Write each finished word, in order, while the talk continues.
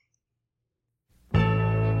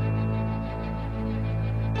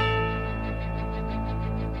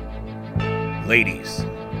Ladies,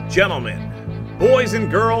 gentlemen, boys and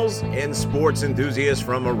girls, and sports enthusiasts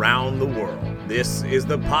from around the world, this is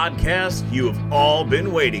the podcast you have all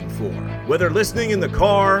been waiting for. Whether listening in the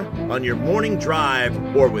car, on your morning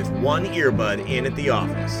drive, or with one earbud in at the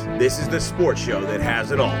office, this is the sports show that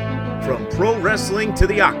has it all. From pro wrestling to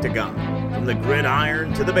the octagon, from the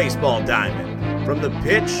gridiron to the baseball diamond, from the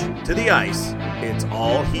pitch to the ice, it's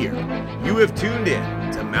all here. You have tuned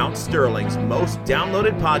in to Mount Sterling's most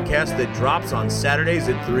downloaded podcast that drops on Saturdays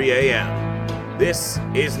at 3 a.m. This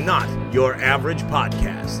is not your average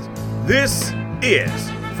podcast. This is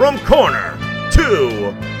From Corner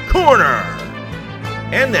to Corner.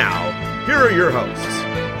 And now, here are your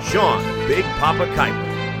hosts, Sean Big Papa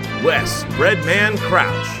Kuiper, Wes Breadman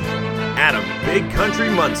Crouch, Adam Big Country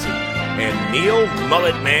Muncie, and Neil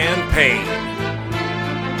Mullet Man Payne.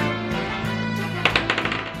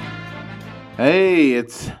 Hey,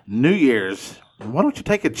 it's New Year's. Why don't you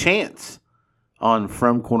take a chance on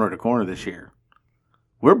From Corner to Corner this year?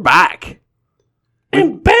 We're back.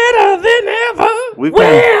 And better than ever, we're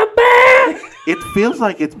back. It feels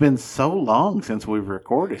like it's been so long since we've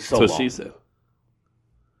recorded. So she said.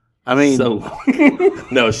 I mean, so long.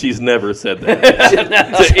 No, she's never said that.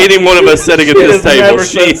 To any one of us sitting at this table,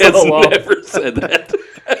 she has never said that.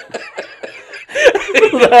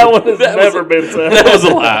 That one has never been said. That was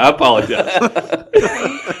a lie. I apologize.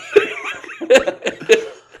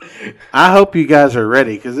 I hope you guys are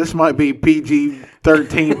ready because this might be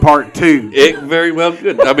PG-13 Part 2. It very well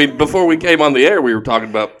could. I mean, before we came on the air, we were talking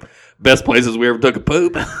about best places we ever took a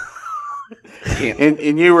poop.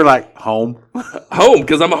 And you were like, home? Home,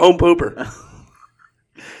 because I'm a home pooper.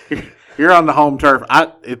 You're on the home turf.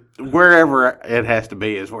 Wherever it has to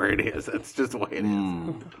be is where it is. That's just the way it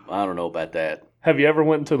is. I don't know about that. Have you ever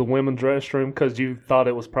went into the women's restroom because you thought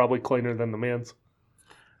it was probably cleaner than the men's?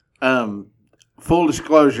 Full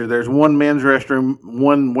disclosure, there's one men's restroom,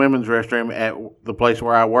 one women's restroom at the place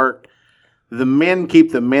where I work. The men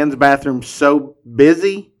keep the men's bathroom so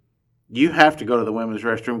busy, you have to go to the women's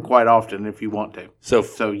restroom quite often if you want to.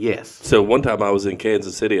 So yes. So one time I was in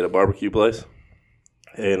Kansas City at a barbecue place,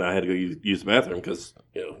 and I had to go use the bathroom because,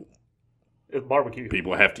 It's barbecue.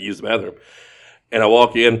 People have to use the bathroom. And I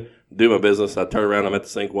walk in, do my business. I turn around, I'm at the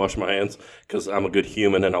sink, wash my hands because I'm a good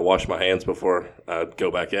human, and I wash my hands before I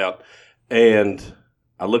go back out. And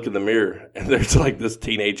I look in the mirror, and there's like this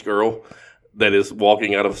teenage girl that is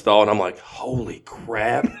walking out of a stall, and I'm like, holy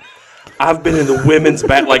crap. I've been in the women's so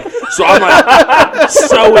I'm like,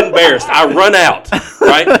 so embarrassed. I run out,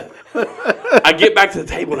 right? I get back to the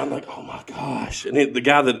table, and I'm like, oh my gosh. And the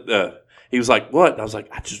guy that, he was like, what? And I was like,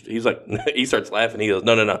 he's like, he starts laughing. He goes,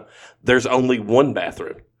 no. There's only one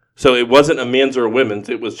bathroom. So it wasn't a men's or a women's.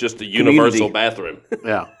 It was just a universal bathroom.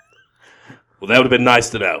 Yeah. Well, that would have been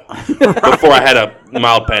nice to know before I had a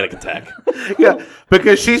mild panic attack. Yeah,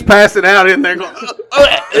 because she's passing out in there going,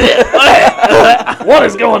 What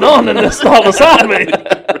is going on in this stall beside me?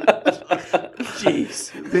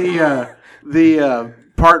 Jeez. The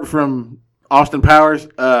part from Austin Powers,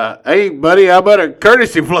 hey, buddy, how about a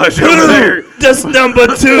courtesy flush over there? Just number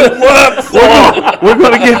 2 work for. We're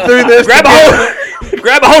going to get through this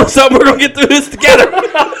Grab a hold of something. We're going to get through this together.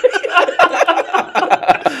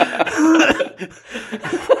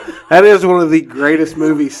 That is one of the greatest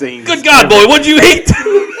movie scenes. Good God, boy, what'd you eat?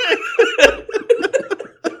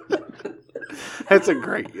 That's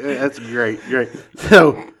great.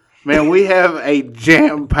 So, man, we have a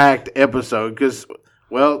jam-packed episode because,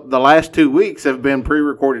 well, the last 2 weeks have been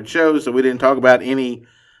pre-recorded shows, so we didn't talk about any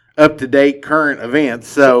up-to-date current events.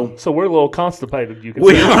 So we're a little constipated, you can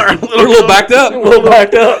we say. are We're a little backed up. A little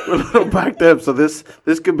backed up. a little backed up. So this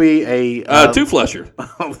could be a two-flusher.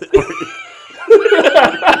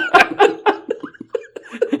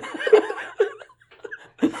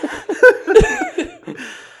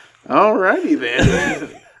 Alrighty then.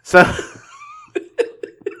 So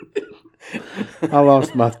I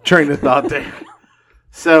lost my train of thought there.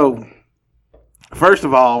 So first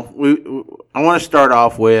of all, I want to start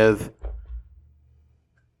off with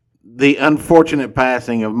the unfortunate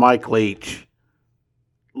passing of Mike Leach.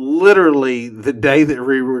 Literally the day that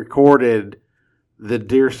we recorded the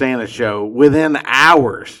Dear Santa show, within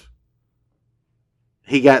hours,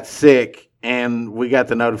 he got sick, and we got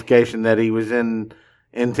the notification that he was in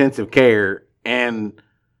intensive care, and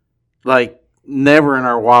never in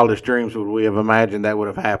our wildest dreams would we have imagined that would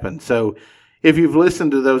have happened. So if you've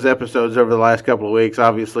listened to those episodes over the last couple of weeks,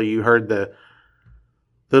 obviously you heard the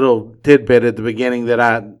little tidbit at the beginning that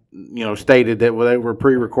I stated that they were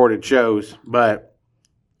pre-recorded shows, but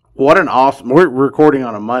what an awesome, we're recording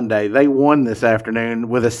on a Monday. They won this afternoon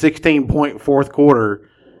with a 16-point fourth quarter,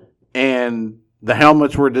 and The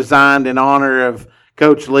helmets were designed in honor of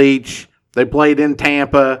Coach Leach. They played in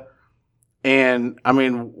Tampa. And, I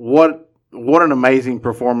mean, what an amazing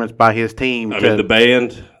performance by his team. I mean, the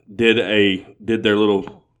band did their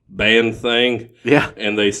little band thing. Yeah.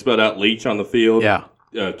 And they spelled out Leach on the field. Yeah.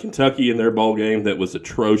 Kentucky in their bowl game that was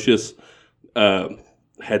atrocious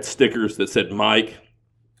had stickers that said Mike,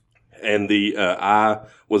 and the I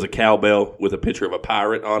was a cowbell with a picture of a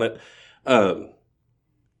pirate on it.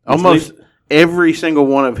 Almost every single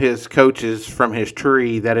one of his coaches from his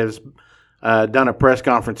tree that has done a press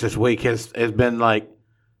conference this week has been like,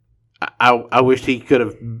 I wish he could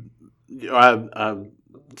have.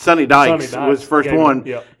 Sonny Dykes was first one.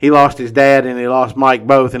 Yep. He lost his dad and he lost Mike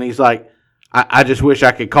both, and he's like, I just wish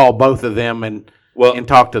I could call both of them and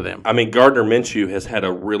talk to them. I mean, Gardner Minshew has had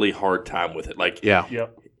a really hard time with it. Like, Yeah.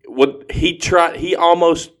 Yep. what he tried, he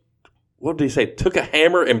almost, what did he say? Took a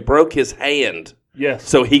hammer and broke his hand Yes.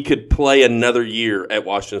 so he could play another year at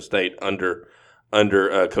Washington State under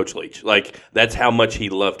Coach Leach. Like, that's how much he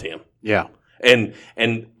loved him. Yeah.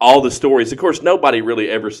 And all the stories, of course, nobody really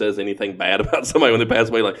ever says anything bad about somebody when they pass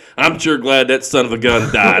away. Like, I'm sure glad that son of a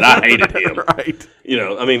gun died. I hated him. Right. You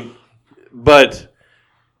know, I mean, but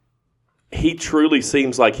he truly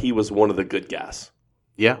seems like he was one of the good guys.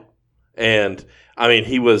 Yeah. And I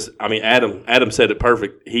mean, Adam said it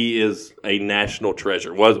perfect. He is a national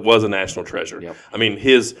treasure. Was a national treasure. Yep. I mean,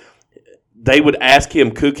 they would ask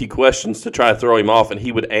him kooky questions to try to throw him off, and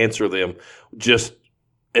he would answer them just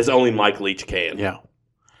as only Mike Leach can. Yeah.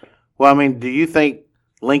 Well, I mean, do you think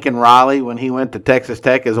Lincoln Riley, when he went to Texas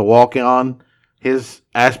Tech as a walk-on, his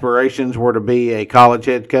aspirations were to be a college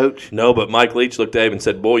head coach? No, but Mike Leach looked at him and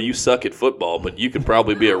said, "Boy, you suck at football, but you could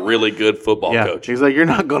probably be a really good football coach. He's like, you're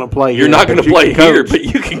not going to play. You're not going to play here, but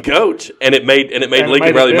you can coach." And it made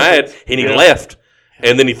Lincoln Riley mad, and he left.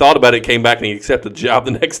 And then he thought about it, came back, and he accepted the job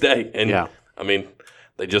the next day. And I mean,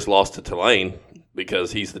 they just lost to Tulane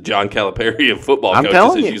because he's the John Calipari of football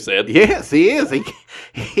coaches, as you said. Yes, he is.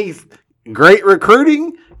 He's great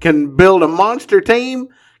recruiting, can build a monster team,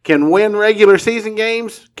 can win regular season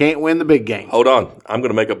games, can't win the big games. Hold on. I'm going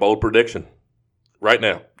to make a bold prediction right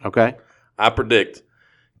now. Okay. I predict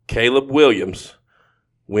Caleb Williams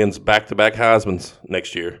wins back-to-back Heismans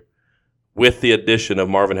next year with the addition of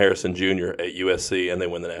Marvin Harrison Jr. at USC, and they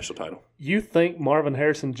win the national title. You think Marvin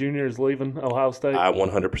Harrison Jr. is leaving Ohio State? I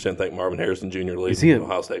 100% think Marvin Harrison Jr. leaves he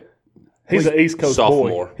Ohio State. He's an East Coast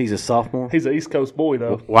Sophomore. boy. He's a sophomore. He's an East Coast boy,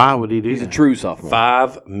 though. Why would he do He's that? a true sophomore.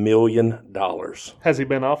 $5 million. Has he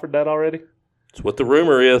been offered that already? That's what the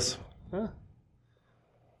rumor is.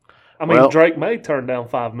 I mean, Well- Drake May turned down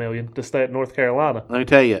 $5 million to stay at North Carolina. Let me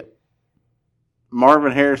tell you,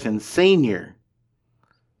 Marvin Harrison Sr.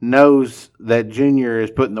 knows that Junior is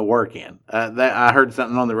putting the work in. I heard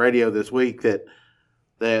something on the radio this week that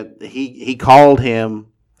he called him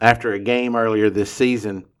after a game earlier this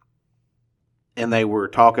season, and they were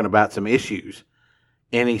talking about some issues,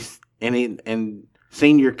 and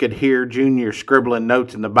Senior could hear Junior scribbling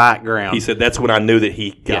notes in the background. He said, "That's when I knew that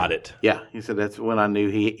he got it." Yeah, he said that's when I knew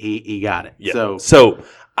he got it. Yeah. So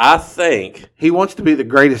I think he wants to be the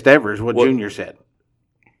greatest ever, is what Junior said.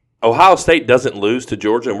 Ohio State doesn't lose to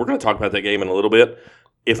Georgia, and we're going to talk about that game in a little bit,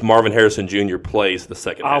 if Marvin Harrison Jr. plays the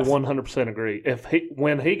second I half. 100% agree.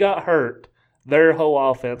 When he got hurt, their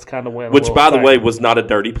whole offense kind of went. Which, by the way, was not a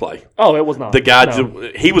dirty play. Oh, it was not. The guy,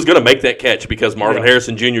 No. he was going to make that catch because Marvin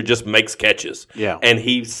Harrison Jr. just makes catches. Yeah. And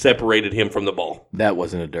he separated him from the ball. That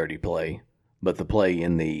wasn't a dirty play, but the play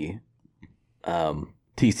in the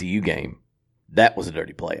TCU game, that was a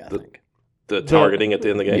dirty play, I think. The targeting at the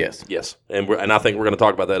end of the game? Yes. Yes. And I think we're going to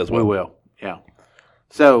talk about that as well. We will. Yeah.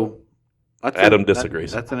 So Adam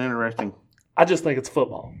disagrees. That's an interesting. I just think it's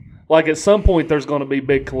football. Like, at some point, there's going to be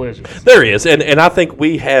big collisions. There is, and I think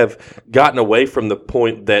we have gotten away from the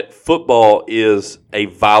point that football is a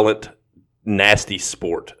violent, nasty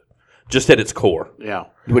sport, just at its core. Yeah.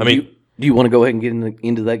 But I mean- do you want to go ahead and get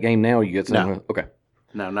into that game now? Or you got something? No. Okay.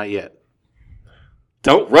 No, not yet.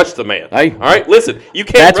 Don't rush the man. Hey. All right, listen, you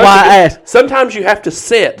can't. That's rush why him. I asked. Sometimes you have to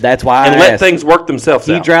sit. That's why and I let asked. things work themselves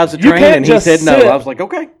He out. drives the You train, can't and he just said no. sit. I was like,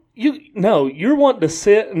 okay. You're wanting to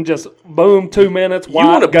sit and just boom, 2 minutes. You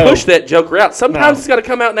want to push that joker out. Sometimes No. it's got to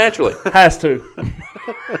come out naturally. Has to.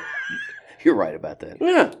 You're right about that.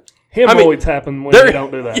 Yeah. Hemorrhoids happen when you don't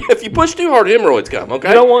do that. Yeah, if you push too hard, hemorrhoids come. Okay.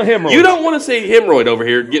 You don't want hemorrhoids. You don't want to see hemorrhoid over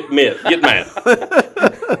here get mad.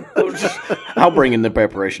 I'll bring in the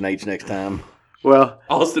preparation H next time. Well,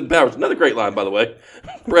 Austin Powers, another great line, by the way.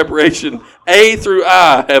 Preparation A through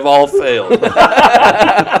I have all failed.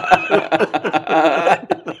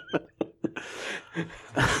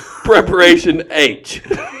 Preparation H.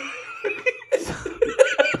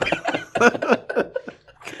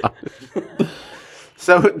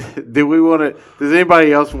 So, do we want to? Does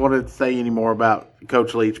anybody else want to say any more about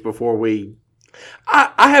Coach Leach before we?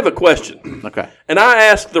 I have a question. Okay. And I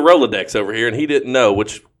asked the Rolodex over here, and he didn't know,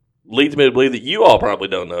 which leads me to believe that you all probably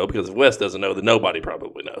don't know, because if Wes doesn't know, then nobody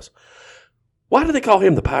probably knows. Why do they call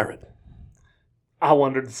him the Pirate? I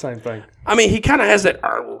wondered the same thing. I mean, he kind of has that,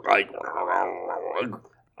 like,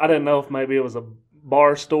 I didn't know if maybe it was a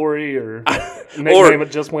bar story or nickname it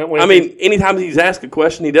just went with. I mean, anytime he's asked a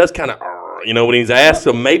question, he does kind of, when he's asked,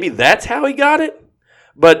 so maybe that's how he got it.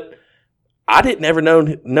 But I didn't ever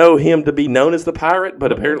know him to be known as the Pirate,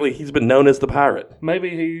 but apparently he's been known as the Pirate. Maybe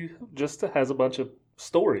he just has a bunch of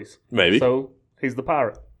stories. Maybe. So he's the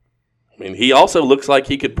Pirate. I mean, he also looks like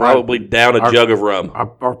he could probably down a jug of rum.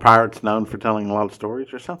 Are pirates known for telling a lot of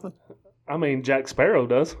stories or something? I mean, Jack Sparrow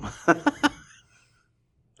does.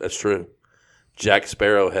 That's true. Jack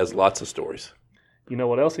Sparrow has lots of stories. You know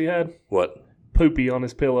what else he had? What? Poopy on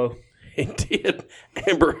his pillow. He did.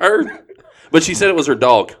 Amber Heard. But she said it was her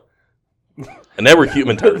dog. And they were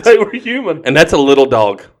human turds. They were human. And that's a little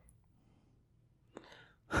dog.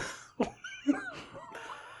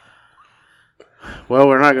 Well,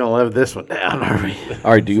 we're not going to live this one down, are we?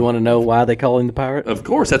 All right, do you want to know why they call him the Pirate? Of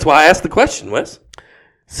course. That's why I asked the question, Wes.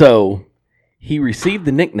 So, he received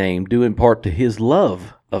the nickname due in part to his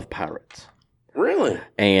love of pirates. Really?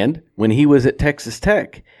 And when he was at Texas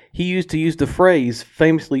Tech, he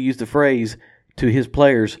famously used the phrase to his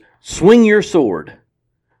players, swing your sword.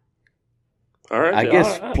 All right. I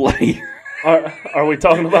guess player. Are we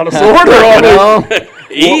talking about a sword or are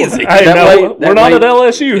we? Easy. Hey, That no, way- we're not at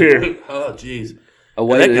LSU here. Oh, jeez. A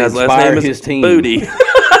way That to guy's last inspire name is his team. Booty.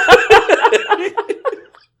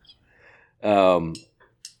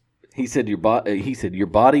 He said your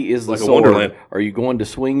body is the Like a sword. Wonderland. Are you going to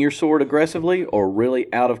swing your sword aggressively or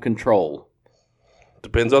really out of control?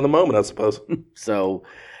 Depends on the moment, I suppose. So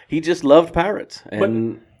he just loved pirates.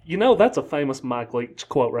 And You know, that's a famous Mike Leach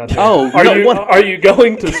quote right there. Oh, are you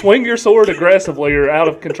going to swing your sword aggressively or out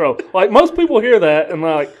of control? Like, most people hear that and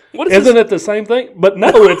like, isn't it the same thing? But no,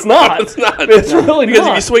 it's not. It's not. It's really Because not.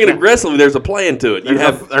 if you swing it aggressively, there's a plan to it. There's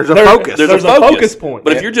a focus. There's a focus point.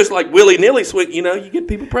 But if you're just like willy-nilly swing, you get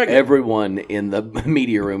people pregnant. everyone in the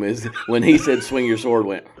media room is when he said swing your sword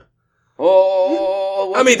went, oh,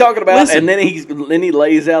 what's he talking about? listen. And then he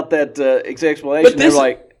lays out that explanation. But They're this-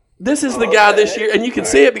 like, This is the guy this year, and you can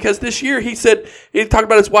see it because this year he talked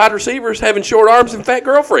about his wide receivers having short arms and fat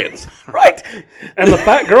girlfriends. right. And the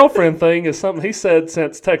fat girlfriend thing is something he said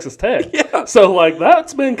since Texas Tech. Yeah. So, like,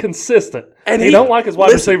 that's been consistent. And he don't like his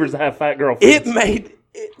wide receivers to have fat girlfriends. It made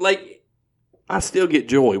it like I still get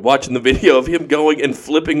joy watching the video of him going and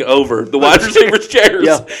flipping over the wide receivers' chairs.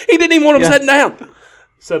 Yeah. He didn't even want them sitting down.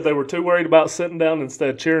 Said they were too worried about sitting down instead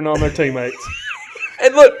of cheering on their teammates.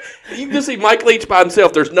 And look, you can just see Mike Leach by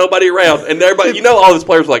himself. There's nobody around, and everybody, all his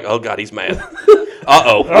players are like, "Oh God, he's mad."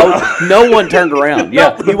 Uh-oh. No one turned around.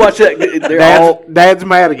 Yeah, you watch that. They're Dad's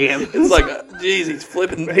mad again. It's like, geez, he's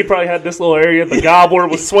flipping. He probably had this little area. The gobbler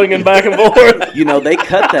was swinging back and forth. they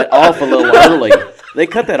cut that off a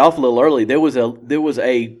little early. There was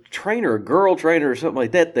a trainer, a girl trainer or something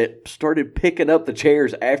like that started picking up the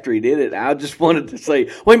chairs after he did it. I just wanted to say,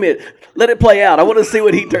 wait a minute, let it play out. I want to see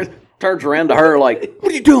what he turns around to her like,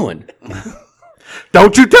 what are you doing?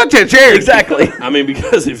 Don't you touch that chair. Exactly. I mean,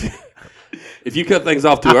 because if you cut things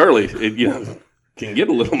off too early, it can get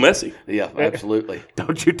a little messy. Yeah, absolutely.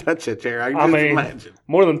 Don't you touch that chair. I can I just mean, imagine.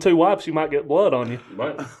 more than 2 wipes, you might get blood on you.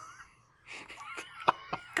 Right.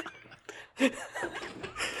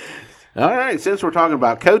 All right, since we're talking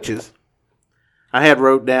about coaches, I had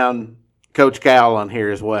wrote down Coach Cal on here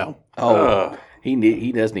as well. Oh,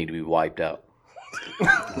 he does need to be wiped out.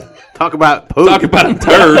 Talk about poop. Talk about a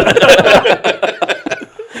turd.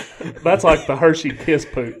 That's like the Hershey Kiss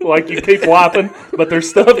poop. Like, you keep wiping, but there's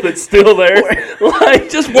stuff that's still there. Like,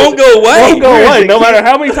 Just won't go away. won't go away no matter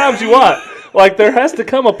how many times you wipe. Like, there has to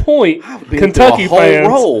come a point, Kentucky fans.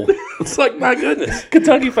 Roll. It's like, my goodness.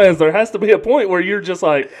 Kentucky fans, there has to be a point where you're just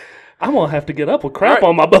like, I'm going to have to get up with crap Right.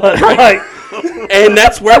 on my butt. Like, And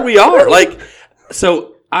that's where we are. Like,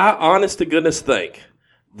 so I honest to goodness think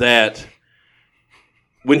that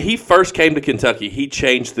when he first came to Kentucky, he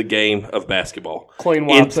changed the game of basketball. clean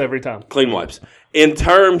wipes every time. Clean wipes. In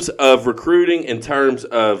terms of recruiting, in terms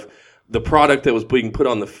of the product that was being put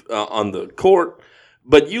on the court.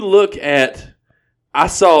 But you look at, I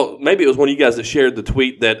saw, maybe it was one of you guys that shared the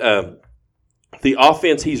tweet that the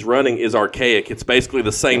offense he's running is archaic. It's basically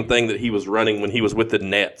the same thing that he was running when he was with the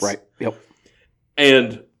Nets. Right. Yep.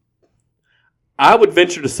 And I would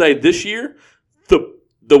venture to say this year,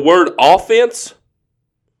 the word offense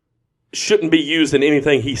shouldn't be used in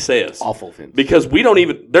anything he says. Awful offense. Because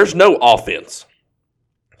there's no offense.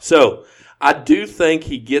 So I do think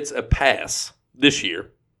he gets a pass this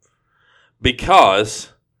year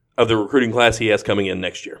because of the recruiting class he has coming in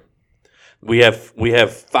next year. We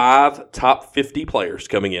have 5 top 50 players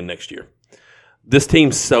coming in next year. This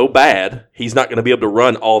team's so bad, he's not going to be able to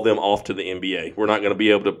run all of them off to the NBA. We're not going to be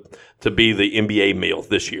able to be the NBA meal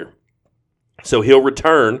this year. So he'll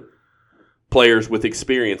return players with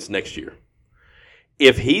experience next year.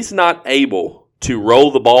 If he's not able to roll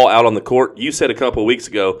the ball out on the court, you said a couple of weeks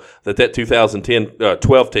ago that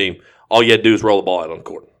 2012 team, all you had to do is roll the ball out on the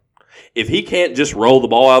court. If he can't just roll the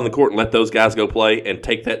ball out on the court and let those guys go play and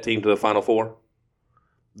take that team to the Final Four,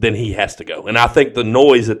 then he has to go. And I think the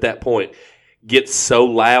noise at that point gets so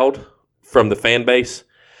loud from the fan base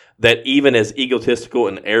that even as egotistical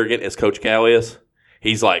and arrogant as Coach Cal is,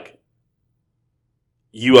 he's like,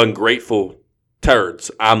 you ungrateful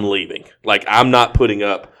turds, I'm leaving. Like, I'm not putting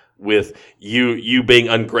up with you being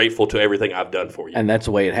ungrateful to everything I've done for you. And that's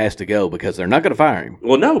the way it has to go because they're not going to fire him.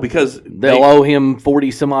 Well, no, because they'll owe him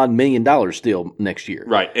 $40-some-odd million still next year.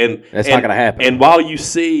 Right. And that's not going to happen. And while you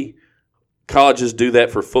see colleges do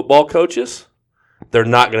that for football coaches, they're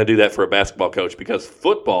not going to do that for a basketball coach because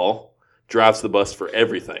football drives the bus for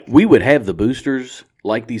everything. We would have the boosters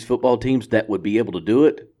like these football teams that would be able to do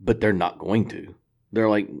it, but they're not going to. They're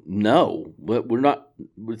like, no, we're not.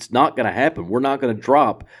 It's not going to happen. We're not going to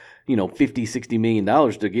drop, $50-60 million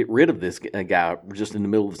to get rid of this guy just in the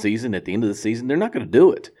middle of the season. At the end of the season, they're not going to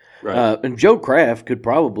do it. Right. And Joe Kraft could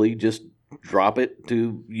probably just drop it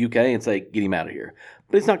to UK and say, get him out of here.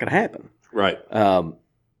 But it's not going to happen. Right.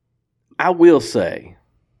 I will say,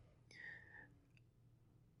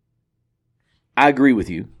 I agree with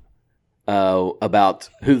you about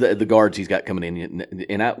who the guards he's got coming in,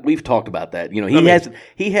 and we've talked about that.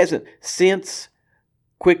 He hasn't since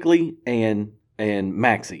Quickly and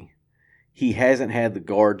Maxey. He hasn't had the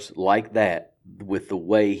guards like that with the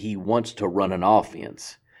way he wants to run an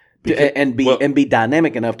offense. And be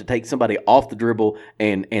dynamic enough to take somebody off the dribble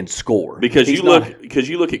and score. Because you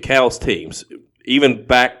look at Cal's teams, even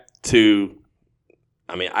back to,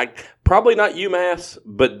 probably not UMass,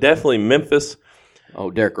 but definitely Memphis. Oh,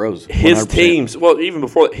 Derrick Rose. 100%. His teams, even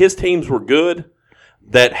before his teams were good,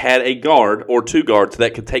 that had a guard or 2 guards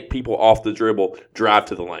that could take people off the dribble, drive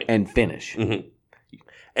to the lane, and finish. Mm-hmm.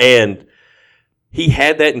 And he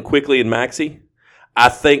had that in Quickly and Maxey. I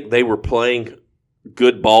think they were playing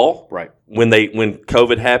good ball right when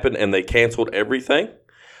COVID happened and they canceled everything.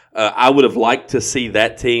 I would have liked to see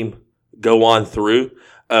that team go on through.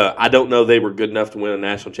 I don't know they were good enough to win a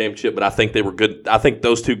national championship, but I think they were good. I think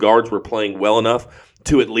those 2 guards were playing well enough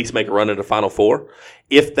to at least make a run into Final Four.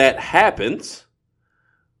 If that happens,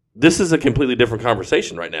 this is a completely different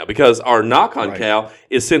conversation right now because our knock on Cal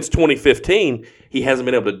is since 2015, he hasn't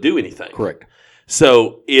been able to do anything. Correct.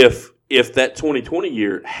 So if that 2020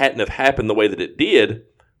 year hadn't have happened the way that it did,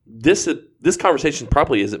 this conversation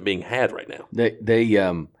probably isn't being had right now.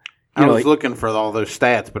 I was looking for all those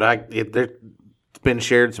stats, but it's been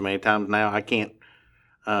shared so many times now. I can't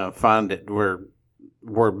find it.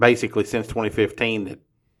 We're basically since 2015 that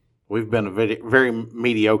we've been a very, very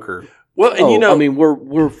mediocre. Well, and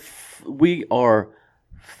we are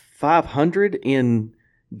 500 in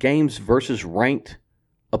games versus ranked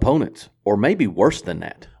opponents, or maybe worse than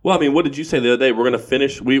that. Well, what did you say the other day? We're going to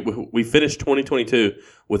finish. We finished 2022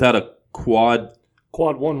 without a quad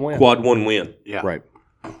 1 win. Quad 1 win. Yeah. Right.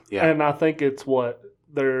 Yeah. And I think it's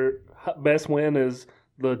their best win is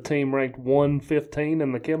the team ranked 115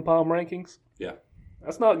 in the KenPom rankings. Yeah.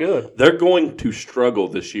 That's not good. They're going to struggle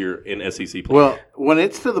this year in SEC play. Well, when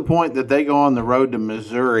it's to the point that they go on the road to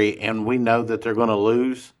Missouri and we know that they're going to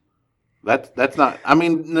lose, that's not.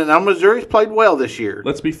 Now Missouri's played well this year.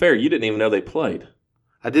 Let's be fair. You didn't even know they played.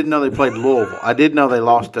 I didn't know they played Louisville. I did know they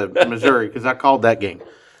lost to Missouri because I called that game.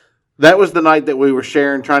 That was the night that we were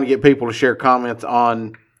trying to get people to share comments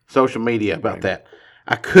on social media about that.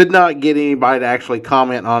 I could not get anybody to actually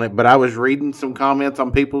comment on it, but I was reading some comments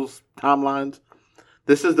on people's timelines.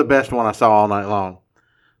 This is the best one I saw all night long.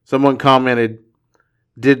 Someone commented,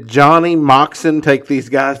 "Did Johnny Moxon take these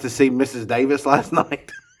guys to see Mrs. Davis last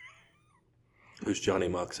night?" Who's Johnny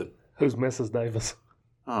Moxon? Who's Mrs. Davis?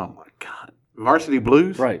 Oh, my God. Varsity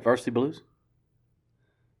Blues? Right, Varsity Blues.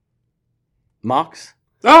 Mox?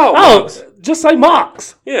 Oh, just say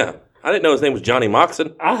Mox. Yeah. I didn't know his name was Johnny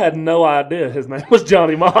Moxon. I had no idea his name was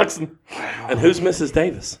Johnny Moxon. And who's Mrs.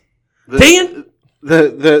 Davis? The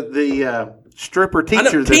stripper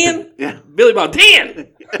teacher. 10? Yeah. Billy Bob, 10!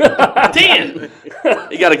 10!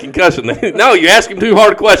 He got a concussion. No, you ask him too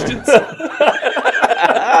hard questions.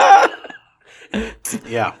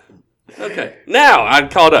 Yeah. Okay. Now I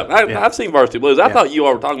caught up. I've seen Varsity Blues. I thought you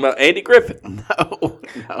all were talking about Andy Griffin. No.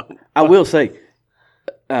 I will say,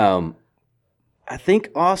 I think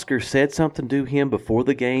Oscar said something to him before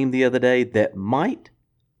the game the other day that might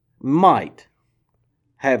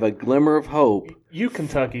have a glimmer of hope. You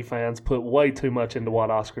Kentucky fans put way too much into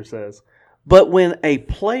what Oscar says. But when a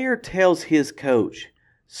player tells his coach,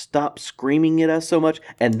 stop screaming at us so much,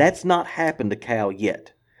 and that's not happened to Cal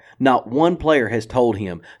yet. Not one player has told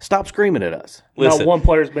him, stop screaming at us. Listen, not one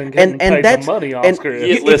player's been getting paid some money, Oscar.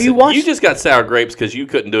 You just got sour grapes because you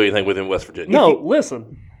couldn't do anything with him in West Virginia. No,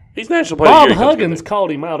 listen. He's national player. Bob Huggins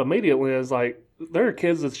called him out immediately as like, there are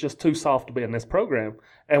kids that's just too soft to be in this program.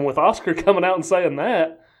 And with Oscar coming out and saying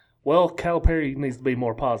that, well, Calipari needs to be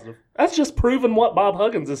more positive. That's just proving what Bob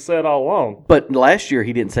Huggins has said all along. But last year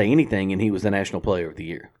he didn't say anything, and he was the National Player of the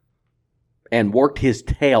Year. And worked his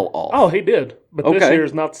tail off. Oh, he did. But this year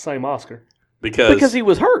is not the same Oscar. Because he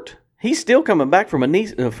was hurt. He's still coming back from a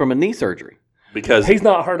knee surgery. Because he's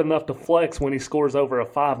not hurt enough to flex when he scores over a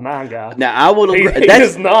 5'9" guy. Now I will agree.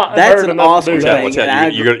 That's an Oscar thing.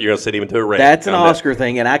 You're going to send him into a rant. That's an Oscar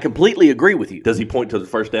thing, and I completely agree with you. Does he point to the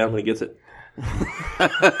first down when he gets it?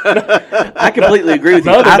 I completely agree with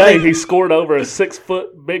you. The other day he scored over a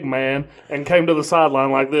 6-foot big man and came to the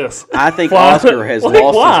sideline like this. I think Oscar has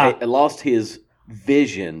lost his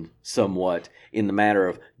vision somewhat in the matter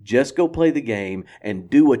of just go play the game and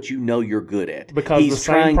do what you know you're good at. Because he's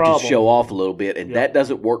trying to show off a little bit, and that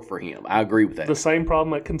doesn't work for him. I agree with that. The same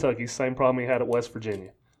problem at Kentucky, same problem he had at West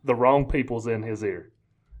Virginia. The wrong people's in his ear.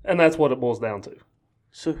 And that's what it boils down to.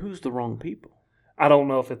 So who's the wrong people? I don't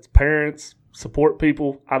know if it's parents, support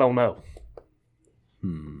people. I don't know.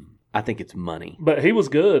 I think it's money. But he was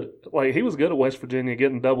good. Like, he was good at West Virginia,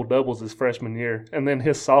 getting double-doubles his freshman year. And then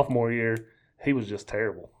his sophomore year, he was just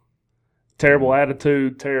terrible. Terrible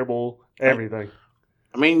attitude, terrible everything.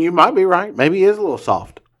 I mean, you might be right. Maybe he is a little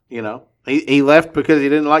soft, you know. He left because he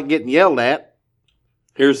didn't like getting yelled at.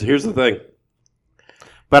 Here's the thing.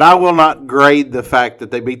 But I will not grade the fact that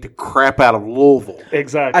they beat the crap out of Louisville.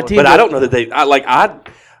 Exactly. But I don't know that they.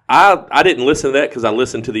 I didn't listen to that because I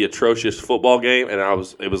listened to the atrocious football game, and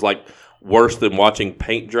it was like worse than watching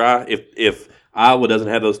paint dry. If Iowa doesn't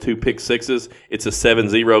have those 2 pick sixes, it's a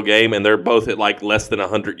 7-0 game, and they're both at like less than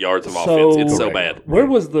 100 yards of offense. It's so bad. Where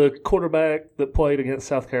was the quarterback that played against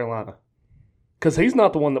South Carolina? Because he's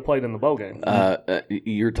not the one that played in the bowl game.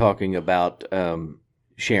 You're talking about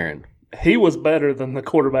Sharon. He was better than the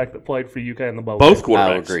quarterback that played for UK in the bowl Both game. quarterbacks.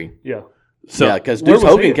 I agree. Yeah. So, because Deuce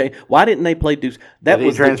Hogan came. Why didn't they play Deuce? Did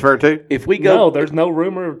he transfer too? If we go, no, there's no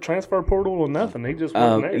rumor of transfer portal or nothing. He just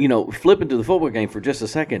wasn't there. Flipping to the football game for just a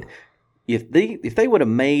second. If they would have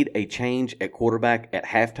made a change at quarterback at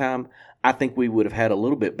halftime, I think we would have had a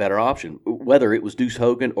little bit better option, whether it was Deuce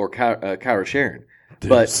Hogan or Kyra Sharon. Deuce.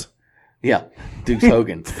 But yeah, Deuce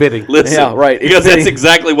Hogan. Fitting. Listen, yeah, right. Because that's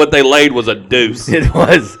exactly what they laid was a deuce. It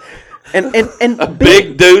was. And a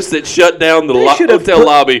big deuce that shut down the hotel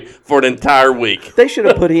lobby for an entire week. They should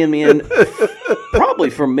have put him in probably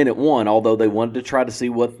from minute 1, although they wanted to try to see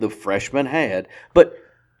what the freshman had. But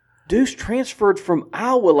Deuce transferred from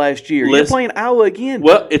Iowa last year. You're playing Iowa again.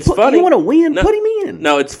 Well, it's funny. You want to win? Put him in.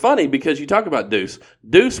 No, it's funny because you talk about Deuce.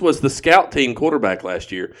 Deuce was the scout team quarterback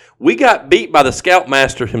last year. We got beat by the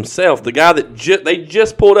scoutmaster himself, the guy that they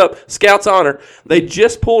just pulled up, Scout's Honor. They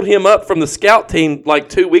just pulled him up from the scout team like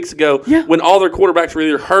 2 weeks ago when all their quarterbacks were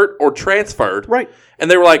either hurt or transferred. Right. And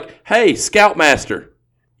they were like, hey, scoutmaster,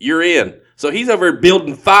 you're in. So he's over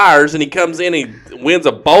building fires, and he comes in and he wins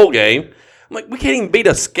a bowl game. I'm like, we can't even beat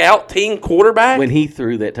a scout team quarterback? When he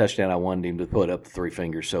threw that touchdown, I wanted him to put up the 3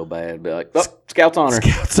 fingers so bad. Be like, Scout's Honor.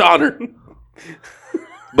 Scout's Honor.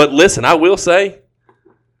 But listen, I will say,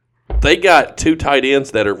 they got 2 tight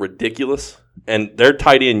ends that are ridiculous, and they're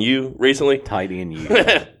tight end U recently. Tight end U.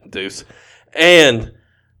 Deuce. And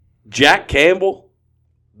Jack Campbell,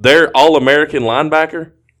 their All-American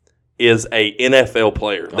linebacker, is a NFL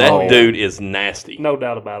player. That dude is nasty. No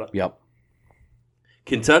doubt about it. Yep.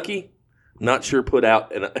 Kentucky, not sure put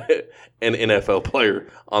out an NFL player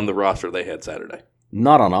on the roster they had Saturday.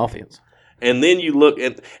 Not on offense. And then you look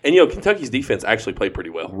at, and you know, Kentucky's defense actually played pretty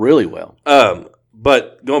well. Really well.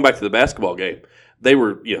 But going back to the basketball game, they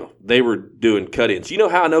were doing cut-ins. You know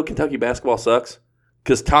how I know Kentucky basketball sucks?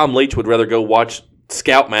 Because Tom Leach would rather go watch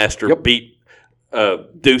Scoutmaster beat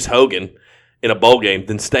Deuce Hogan in a bowl game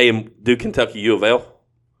than stay and do Kentucky U of L.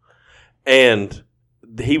 And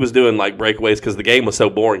he was doing like breakaways because the game was so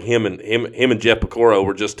boring. Him and Jeff Pecoro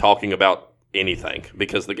were just talking about anything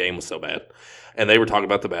because the game was so bad, and they were talking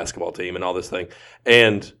about the basketball team and all this thing.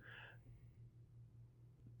 And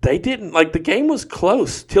they didn't like the game was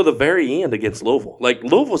close till the very end against Louisville. Like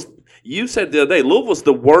Louisville's, you said the other day, Louisville's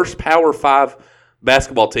the worst Power 5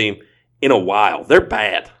 basketball team in a while. They're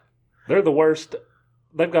bad. They're the worst.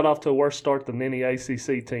 They've got off to a worse start than any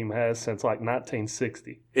ACC team has since like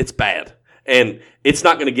 1960. It's bad, and it's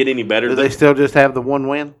not going to get any better. Do they still just have the one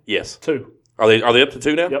win? Yes. 2. Are they up to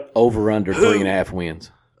 2 now? Yep. Over under 3.5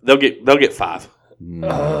 wins. They'll get 5.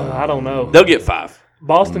 I don't know. They'll get 5.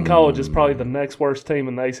 Boston College is probably the next worst team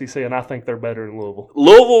in the ACC, and I think they're better than Louisville.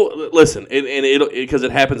 Louisville, listen, because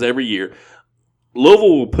it happens every year.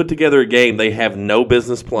 Louisville will put together a game they have no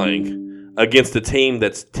business playing against a team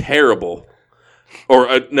that's terrible, or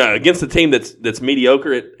against a team that's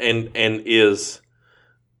mediocre and is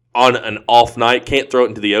on an off night, can't throw it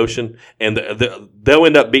into the ocean, and they'll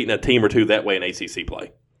end up beating a team or two that way in ACC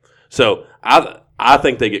play. So I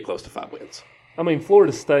think they get close to 5 wins. I mean,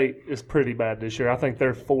 Florida State is pretty bad this year. I think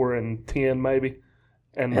they're 4-10 maybe,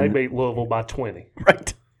 and they beat Louisville by 20.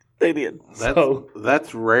 Right. They did.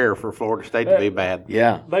 That's rare for Florida State to be bad.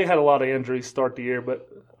 Yeah. They had a lot of injuries start the year, but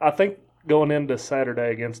I think going into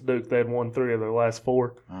Saturday against Duke, they had won 3 of their last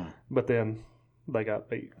 4, but then they got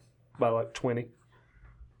beat by like 20.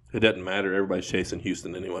 It doesn't matter. Everybody's chasing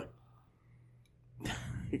Houston anyway.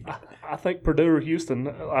 I think Purdue or Houston,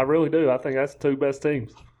 I really do. I think that's the 2 best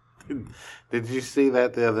teams. Did you see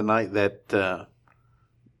that the other night that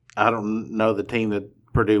I don't know the team that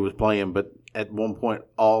Purdue was playing, but at one point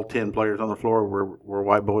all 10 players on the floor were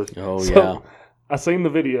white boys? Oh, So, yeah. I seen the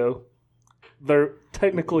video. There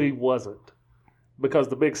technically wasn't because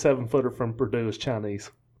the big 7-footer from Purdue is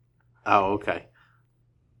Chinese. Oh, okay.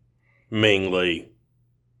 Ming Lee.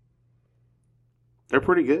 They're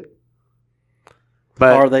pretty good.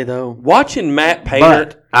 But, Are they, though? Watching Matt Painter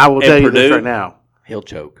but I will and tell you Purdue this right now. He'll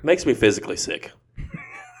choke. makes me physically sick.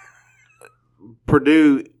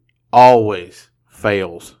 Purdue always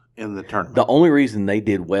fails in the tournament. The only reason they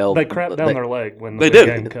did well. They crap down their leg when They the do.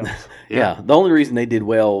 game comes. Yeah. The only reason they did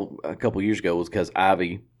well a couple years ago was because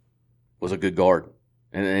Ivy was a good guard.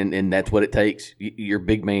 And that's what it takes. Your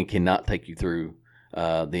big man cannot take you through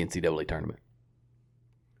the NCAA tournament.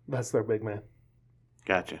 That's their big man.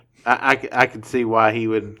 Gotcha. I could see why he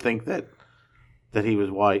would think that he was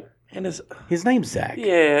white. And His name's Zach.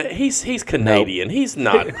 yeah, he's Canadian. He's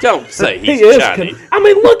not. Don't say he's He is. Chinese. I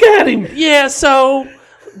mean, look at him. Yeah, so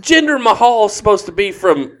Jinder Mahal's supposed to be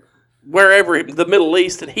from wherever the Middle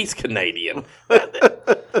East, and he's Canadian.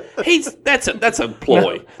 That's a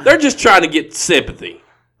ploy. They're just trying to get sympathy.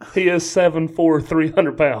 He is 7'4",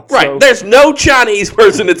 300 pounds. Right. So, There's no Chinese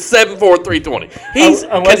person that's 7'4", 320. He's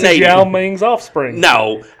unless it's Canadian. Yao Ming's offspring.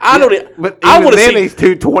 No, I don't. But I even want to then see. he's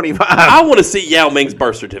 225. I want to see Yao Ming's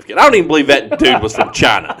birth certificate. I don't even believe that dude was from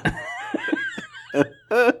China.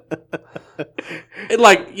 And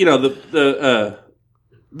like the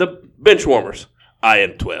bench warmers. I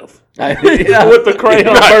am 12. With the crayon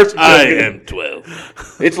birth I certificate. am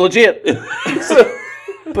 12. It's legit.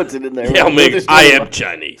 Puts it in there. Yao With Ming, his I name am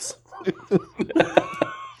Chinese.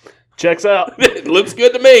 Checks out. It looks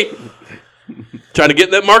good to me. Trying to get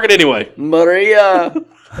in that market anyway. Maria.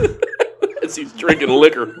 As he's drinking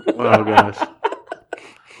liquor. Oh, gosh.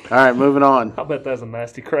 All right, moving on. I bet that's a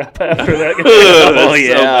nasty crap after that. Oh,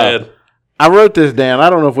 yeah. So bad. I wrote this down. I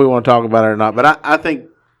don't know if we want to talk about it or not, but I think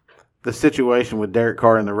the situation with Derek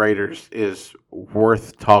Carr and the Raiders is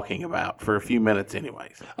worth talking about for a few minutes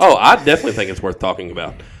anyways. Oh, I definitely think it's worth talking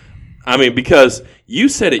about. I mean, because you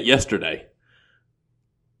said it yesterday.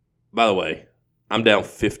 By the way, I'm down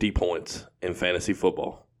 50 points in fantasy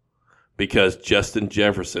football because Justin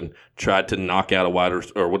Jefferson tried to knock out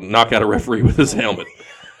a referee with his helmet.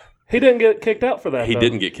 He didn't get kicked out for that. He though.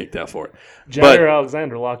 didn't get kicked out for it. Jair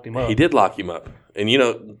Alexander locked him up. He did lock him up. And,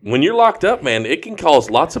 when you're locked up, man, it can cause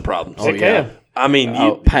lots of problems. It can. I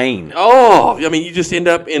mean, Pain. you just end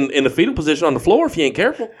up in the fetal position on the floor if you ain't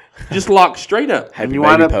careful. Just lock straight up. Happy you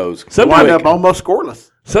wind baby up- pose. You Sometimes, wind up almost scoreless.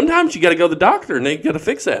 sometimes you got to go to the doctor and they got to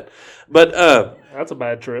fix that. But That's a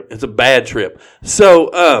bad trip. it's a bad trip.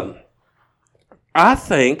 So I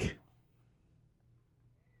think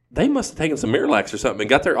they must have taken some Miralax or something and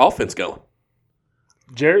got their offense going.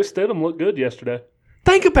 Jarrett Jarrett Stidham looked good yesterday.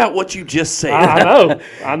 Think about what you just said. I know.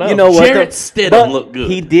 I know. You know what? Jarrett though? Stidham But looked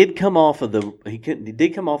good. He did come off of he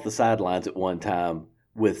did come off the sidelines at one time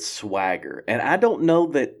with swagger, and I don't know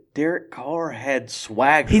that Derek Carr had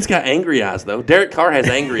swagger. He's got angry eyes, though. Derek Carr has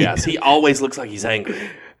angry eyes. He always looks like he's angry.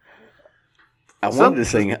 I wanted to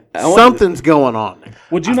sing. Something's going on.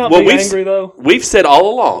 Would you not Well, be we've- angry, though? We've said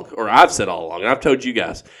all along, or I've said all along, and I've told you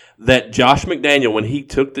guys, that Josh McDaniel, when he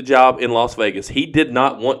took the job in Las Vegas, he did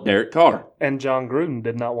not want Derek Carr. And John Gruden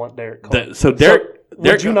did not want Derek Carr. So Derek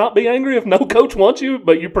Would you not be angry if no coach wants you,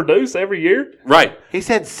 but you produce every year? Right. He's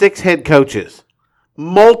had 6 head coaches,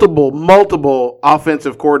 multiple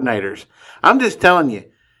offensive coordinators. I'm just telling you,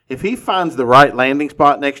 if he finds the right landing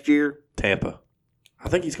spot next year, Tampa. I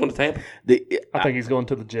think he's going to Tampa. I think he's going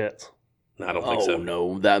to the Jets. No, I don't think so.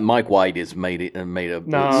 No, that Mike White has made a No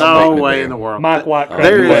statement way there. in the world. Mike White.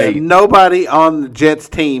 There way. is nobody on the Jets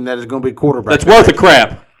team that is going to be quarterback. That's worth a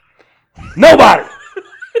crap. Nobody.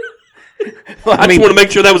 I just want to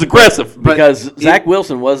make sure that was aggressive. Because Zach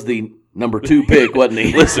Wilson was the number 2 pick, wasn't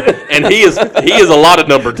he? Listen, and he is a lot of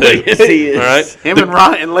number 2. Yes, he is. All right. Him and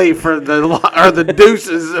Ryan Lee are the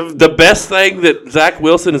deuces of The best thing that Zach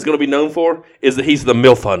Wilson is going to be known for is that he's the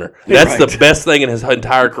MILF hunter. That's the best thing in his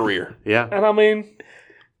entire career. yeah. And I mean,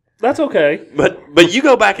 that's okay. But you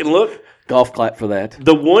go back and look, Golf clap for that.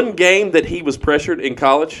 the one game that he was pressured in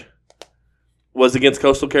college was against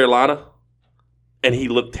Coastal Carolina, and he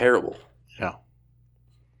looked terrible. Yeah.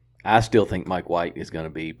 I still think Mike White is going to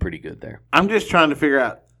be pretty good there. I'm just trying to figure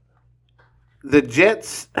out. The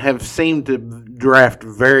Jets have seemed to draft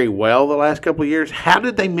very well the last couple of years. How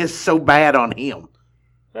did they miss so bad on him?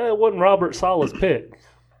 It wasn't Robert Sala's pick.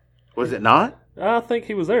 Was it not? I think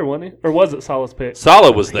he was there, wasn't he? Or was it Sala's pick?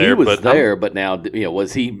 Sala was there, he was but there, but now,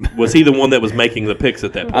 was he? was he the one that was making the picks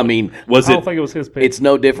at that point? I mean, was I it? don't think it was his pick. it's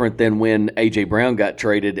no different than when A.J. Brown got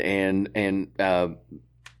traded and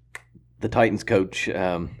the Titans coach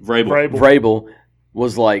Vrabel. Vrabel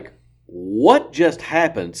was like, what just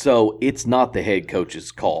happened? So it's not the head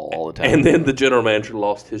coach's call all the time. And then the general manager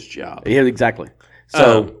lost his job. Yeah, exactly.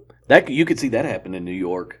 So that you could see that happen in New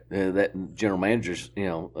York. That general manager,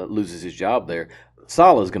 loses his job there.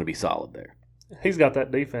 Salah's going to be solid there. He's got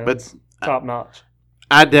that defense top notch.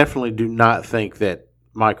 I definitely do not think that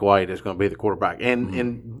Mike White is going to be the quarterback.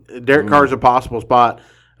 And Derek Carr's a possible spot.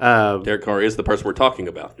 Derek Carr is the person we're talking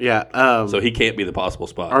about. Yeah. So he can't be the possible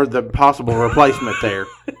spot. Or the possible replacement there.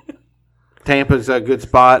 Tampa's a good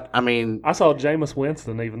spot. I mean, I saw Jameis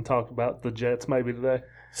Winston even talk about the Jets maybe today.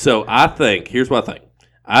 So I think, here's what I think.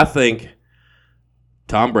 I think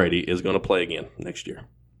Tom Brady is going to play again next year.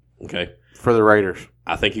 Okay? for the Raiders.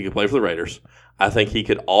 I think he could play for the Raiders. I think he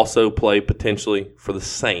could also play potentially for the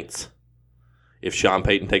Saints if Sean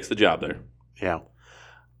Payton takes the job there. Yeah.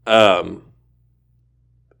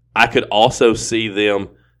 I could also see them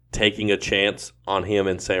taking a chance on him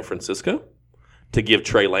in San Francisco to give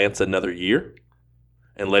Trey Lance another year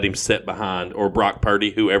and let him sit behind, or Brock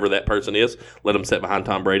Purdy, whoever that person is, let him sit behind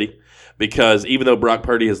Tom Brady. Because even though Brock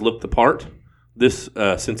Purdy has looked the part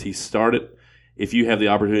since he started, if you have the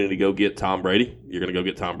opportunity to go get Tom Brady, you're going to go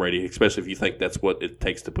get Tom Brady, especially if you think that's what it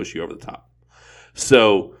takes to push you over the top.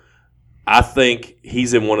 So I think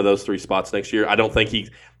he's in one of those three spots next year. I don't think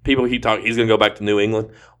people keep talking, he's going to go back to New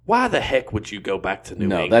England. Why the heck would you go back to New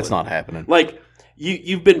England? No, that's not happening. Like,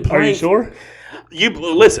 you've been playing. Are you sure?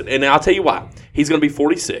 Listen, and I'll tell you why. He's going to be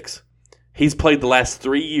 46. He's played the last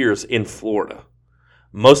 3 years in Florida.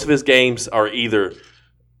 Most of his games are either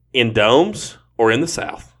in domes or in the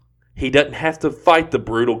South. He doesn't have to fight the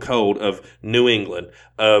brutal cold of New England,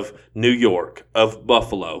 of New York, of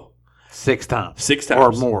Buffalo. 6 times. 6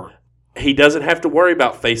 times. Or more. He doesn't have to worry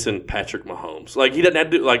about facing Patrick Mahomes. Like, he doesn't have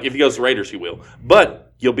to do, like, if he goes to Raiders, he will.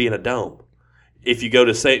 But you'll be in a dome. If you go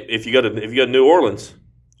to New Orleans,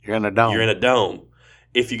 You're in a dome. you're in a dome.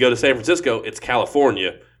 If you go to San Francisco, it's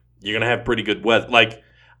California. You're going to have pretty good weather. Like,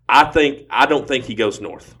 I don't think he goes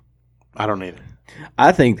north. I don't either.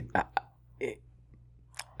 I think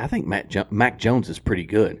Mac Jones is pretty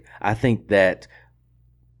good. I think that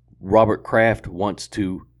Robert Kraft wants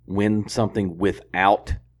to win something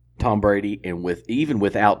without Tom Brady and even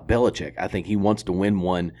without Belichick. I think he wants to win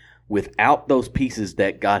one without those pieces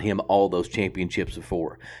that got him all those championships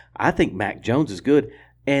before. I think Mac Jones is good,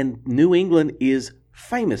 and New England is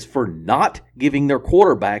famous for not giving their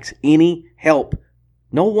quarterbacks any help.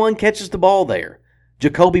 No one catches the ball there.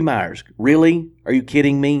 Jacoby Myers, really? Are you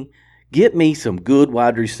kidding me? Get me some good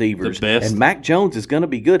wide receivers. The best. And Mac Jones is going to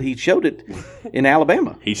be good. He showed it in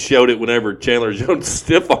Alabama. He showed it whenever Chandler Jones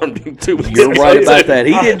stiff-armed him 2 weeks You're ago. right about that.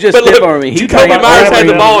 He didn't just But look, stiff arm me. He Jacoby ran Myers all had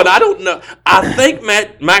the around. ball, and I don't know. I think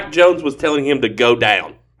Mac Jones was telling him to go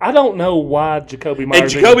down. I don't know why Jacoby Myers. And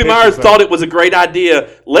Jacoby Myers thought it was a great idea.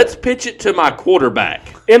 Let's pitch it to my quarterback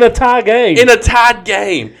in a tie game. in a tied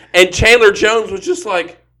game. And Chandler Jones was just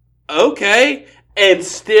like, okay, and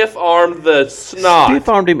stiff-armed the snot.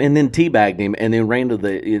 Stiff-armed him and then teabagged him and then ran to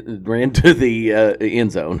the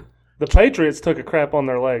end zone. The Patriots took a crap on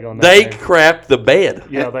their leg on that They game. crapped the bed.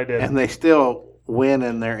 Yeah, they did. And they still win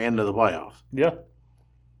in their end of the playoffs. Yeah.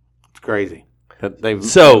 It's crazy. That they've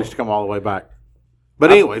So- managed to come all the way back.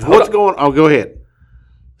 But anyways, hold what's on. going on? Oh, go ahead.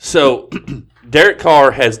 So, Derek Carr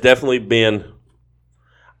has definitely been,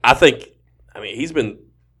 he's been,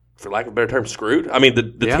 for lack of a better term, screwed. I mean,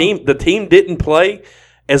 the team didn't play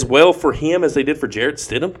as well for him as they did for Jarrett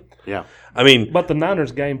Stidham. Yeah. I mean, But the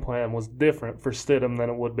Niners' game plan was different for Stidham than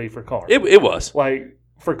it would be for Carr. it was. Like,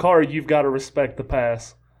 for Carr, you've got to respect the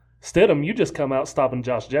pass. Stidham, you just come out stopping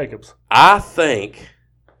Josh Jacobs. I think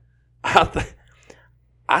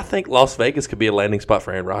Las Vegas could be a landing spot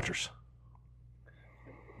for Aaron Rodgers.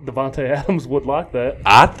 Devontae Adams would like that.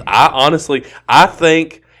 I honestly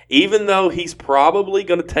think even though he's probably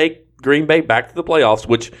going to take Green Bay back to the playoffs,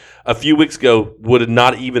 which a few weeks ago would have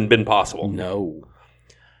not even been possible. No.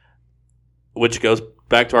 Which goes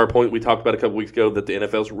back to our point we talked about a couple weeks ago that the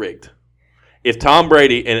NFL's rigged. If Tom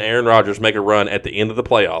Brady and Aaron Rodgers make a run at the end of the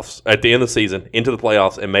playoffs, at the end of the season, into the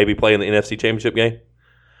playoffs, and maybe play in the NFC Championship game,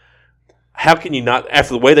 how can you not,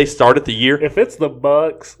 after the way they started the year, If it's the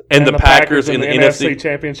Bucks and the Packers in the NFC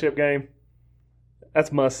Championship game,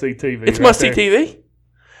 that's must-see TV. it's must-see TV.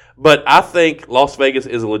 But I think Las Vegas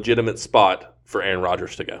is a legitimate spot for Aaron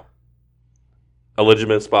Rodgers to go. A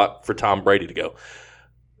legitimate spot for Tom Brady to go.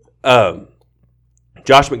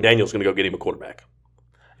 Josh McDaniels going to go get him a quarterback.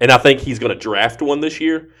 And I think he's going to draft one this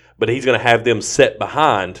year, but he's going to have them set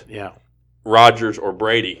behind Rodgers or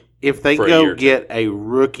Brady. If they for a year go or two. get a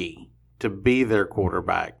rookie to be their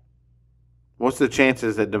quarterback, what's the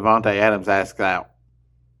chances that Devontae Adams asks out?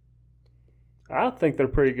 I think they're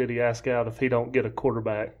pretty good. He asked out if he don't get a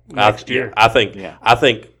quarterback next year. I think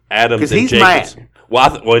Adams 'Cause and he's Jacobs. mad.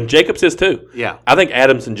 Well, and Jacobs is too. Yeah. I think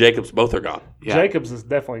Adams and Jacobs both are gone. Yeah. Jacobs is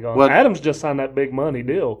definitely gone. Well- Adams just signed that big money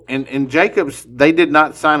deal. And Jacobs, they did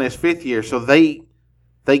not sign his 5th year, so they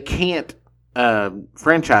can't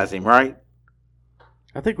franchise him, right?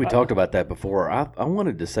 I think we talked about that before. I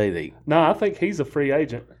wanted to say that No, I think he's a free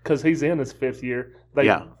agent because he's in his 5th year. They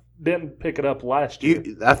Yeah. didn't pick it up last year.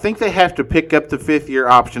 I think they have to pick up the 5th year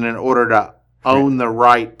option in order to own the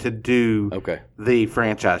right to do the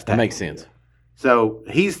franchise tag. that makes sense. So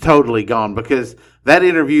he's totally gone because that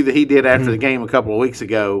interview that he did after the game a couple of weeks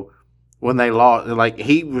ago when they lost, like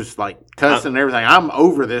he was like cussing and everything. I'm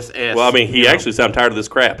over this S. Well, I mean, he actually sounded tired of this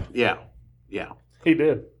crap. Yeah. He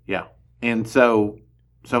did. Yeah. And so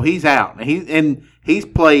he's out. And he's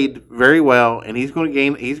played very well and he's going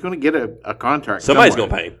to get a contract. Somebody's somewhere. going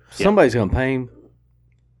to pay him. Somebody's going to pay him.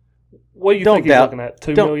 What do you Don't think he's doubt- looking at?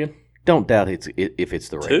 $2 don't- million? Don't doubt if it's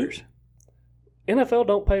the Raiders. NFL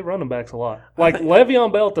don't pay running backs a lot. Like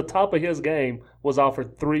Le'Veon Bell at the top of his game was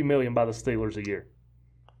offered $3 million by the Steelers a year.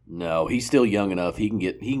 No, he's still young enough. He can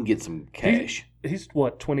get some cash. He's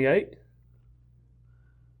what, 28?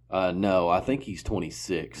 No, I think he's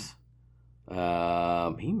 26. He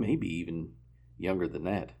may be even younger than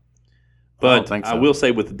that. But think so. I will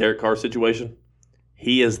say with the Derek Carr situation,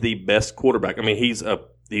 he is the best quarterback. I mean, he's a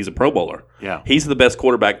Pro Bowler. Yeah. He's the best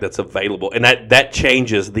quarterback that's available, and that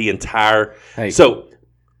changes the entire. Hey, So,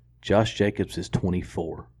 Josh Jacobs is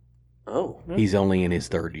 24. oh, He's only in his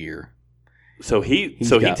 3rd year. so he He's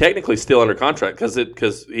he got- technically still under contract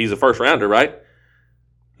because he's a first rounder, right?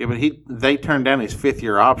 Yeah, but they turned down his 5th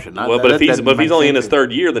year option. Well, but if he's only in his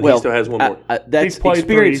 3rd year, then he still has one more. That's He's played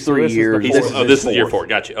experience 3, so 3 this is the years. fourth. This is year 4.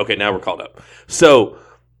 Gotcha. Okay, now we're called up. So,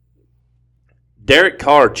 Derek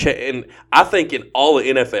Carr, and I think in all the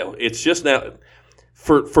NFL, it's just now,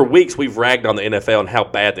 for weeks we've ragged on the NFL and how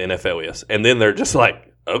bad the NFL is. And then they're just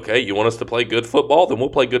like, okay, you want us to play good football? Then we'll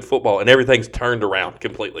play good football. And everything's turned around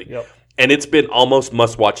completely. Yep. And it's been almost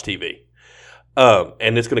must-watch TV.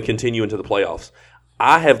 And it's going to continue into the playoffs.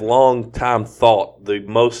 I have long time thought the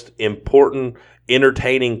most important,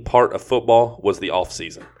 entertaining part of football was the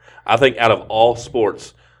offseason. I think out of all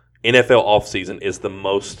sports, NFL offseason is the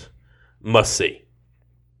most must-see.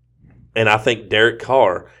 And I think Derek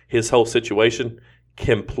Carr, his whole situation,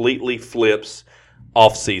 completely flips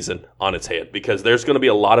offseason on its head because there's going to be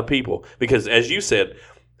a lot of people. Because as you said,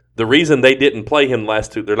 the reason they didn't play him they're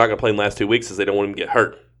not going to play him last 2 weeks is they don't want him to get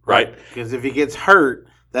hurt, right? Because if he gets hurt,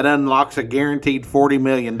 that unlocks a guaranteed $40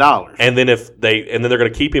 million. And then they're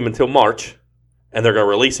going to keep him until March, and they're going to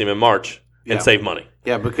release him in March and save money.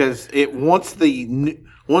 Yeah, because once the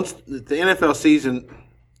NFL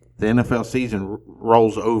season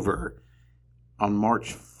rolls over on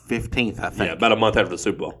March 15th, I think. Yeah, about a month after the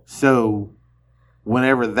Super Bowl. So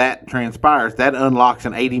whenever that transpires, that unlocks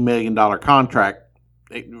an $80 million contract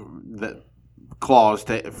clause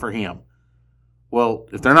for him. Well,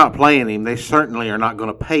 if they're not playing him, they certainly are not going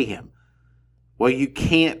to pay him. Well, you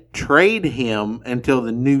can't trade him until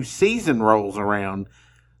the new season rolls around,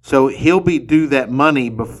 so he'll be due that money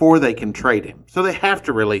before they can trade him. So they have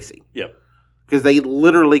to release him. Yep. Because they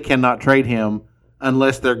literally cannot trade him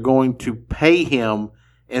unless they're going to pay him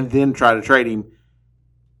and then try to trade him.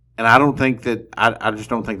 And I don't think that I just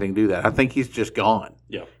don't think they can do that. I think he's just gone.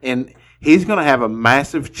 Yeah. And he's going to have a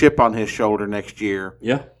massive chip on his shoulder next year.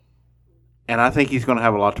 Yeah. And I think he's going to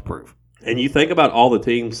have a lot to prove. And you think about all the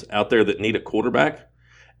teams out there that need a quarterback,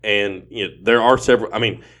 and there are several. I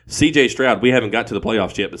mean, C.J. Stroud, we haven't got to the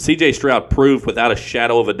playoffs yet, but C.J. Stroud proved without a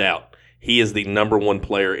shadow of a doubt he is the number one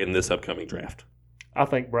player in this upcoming draft. I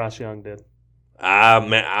think Bryce Young did. I'm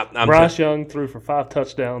Bryce Young threw for 5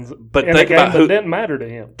 touchdowns but in think a game about that who didn't matter to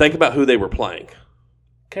him. Think about who they were playing.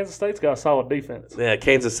 Kansas State's got a solid defense. Yeah,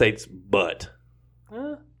 Kansas State's butt.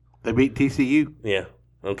 They beat TCU. Yeah,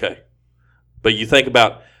 okay. But you think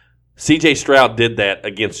about C.J. Stroud did that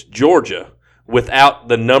against Georgia without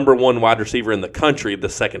the number one wide receiver in the country the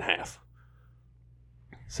second half.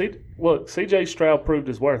 Look, C.J. Stroud proved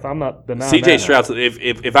his worth. I'm not denying C.J. that. Stroud,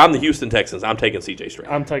 if I'm the Houston Texans, I'm taking C.J.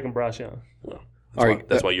 Stroud. I'm taking Bryce Young.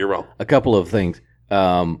 That's why you're wrong. A couple of things.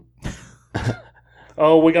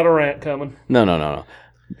 Oh, we got a rant coming. No.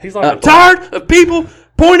 He's like, Tired of people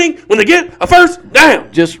pointing when they get a first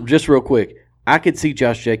down. Just real quick. I could see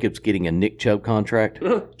Josh Jacobs getting a Nick Chubb contract.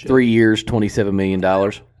 3 years, $27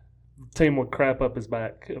 million. team would crap up his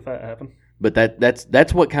back if that happened. But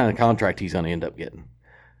that's what kind of contract he's going to end up getting.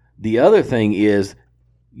 The other thing is,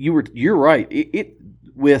 you're right. It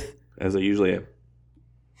with as I usually am.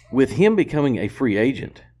 With him becoming a free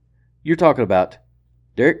agent, you're talking about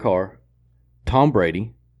Derek Carr, Tom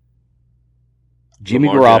Brady, Jimmy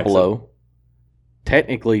Lamar Garoppolo, Jackson.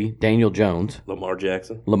 Technically Daniel Jones, Lamar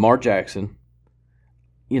Jackson.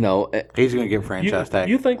 You know, He's going to get franchise tag.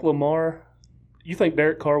 You think Lamar? You think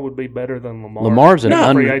Derek Carr would be better than Lamar? Lamar's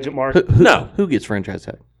an free agent market. Who gets franchise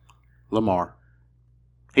tag? Lamar.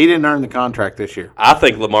 He didn't earn the contract this year. I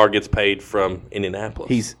think Lamar gets paid from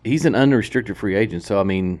Indianapolis. He's an unrestricted free agent, so I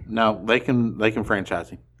mean, No, they can franchise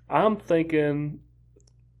him. I'm thinking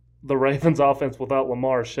the Ravens' offense without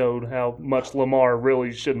Lamar showed how much Lamar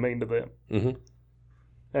really should mean to them. Mm-hmm.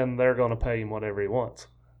 And they're going to pay him whatever he wants.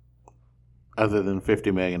 Other than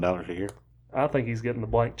 $50 million a year. I think he's getting the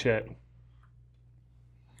blank check.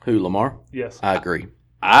 who, Lamar? Yes. I agree.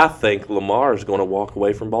 I think Lamar is going to walk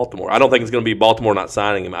away from Baltimore. I don't think it's going to be Baltimore not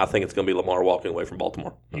signing him. I think it's going to be Lamar walking away from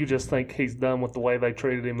Baltimore. You just think he's done with the way they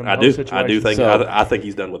treated him in I those do. situations? I do think. So- I think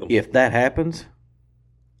he's done with them. If that happens,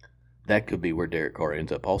 that could be where Derek Carr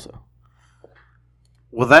ends up also.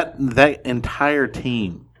 Well, that entire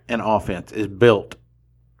team and offense is built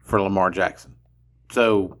for Lamar Jackson.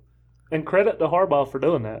 So And credit to Harbaugh for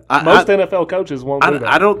doing that. I- Most NFL coaches won't do that.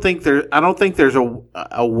 I don't think there's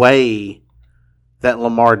a way that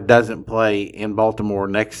Lamar doesn't play in Baltimore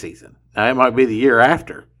next season. Now, it might be the year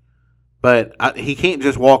after, but he can't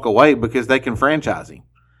just walk away because they can franchise him.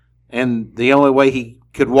 And the only way he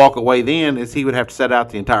could walk away then is he would have to sit out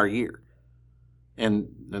the entire year. And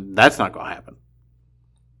that's not going to happen.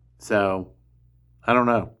 So, I don't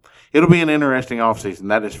know. It'll be an interesting offseason,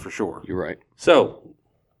 that is for sure. You're right. So,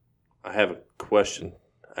 I have a question.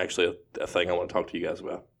 Actually, a thing I want to talk to you guys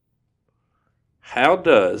about. How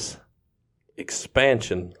does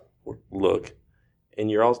expansion look in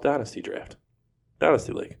your all's dynasty draft?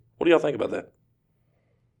 Dynasty league. What do y'all think about that?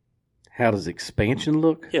 How does expansion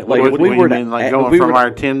look? Yeah, like what if we do you were to mean, like if going we from were to-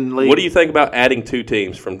 our 10 league? What do you think about adding 2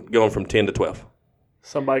 teams from going from 10 to 12?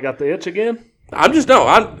 Somebody got the itch again?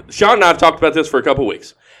 Sean and I have talked about this for a couple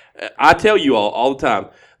weeks. I tell you all the time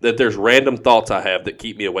that there's random thoughts I have that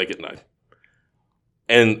keep me awake at night.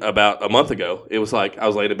 And about a month ago, it was like I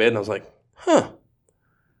was laying in bed and I was like,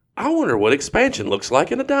 I wonder what expansion looks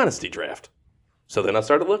like in a dynasty draft. So then I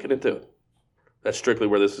started looking into it. That's strictly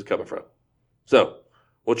where this is coming from. So,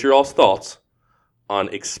 what's your all's thoughts on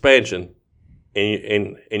expansion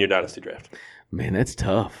in your dynasty draft? Man, that's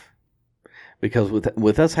tough. Because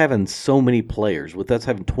with us having so many players, with us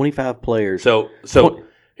having 25 players. So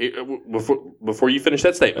before you finish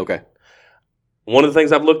that statement, Okay. one of the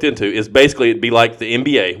things I've looked into is basically it'd be like the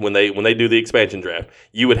NBA when they do the expansion draft.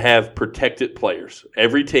 You would have protected players.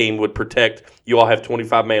 Every team would protect. You all have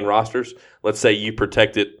 25-man rosters. Let's say you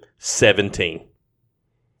protected 17,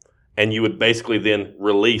 and you would basically then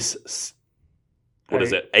release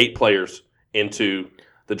 8 players into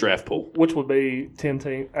the draft pool. Which would be 10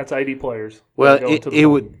 teams. That's 80 players. Well, Go to the-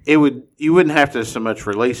 you wouldn't have to so much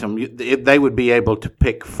release them. They would be able to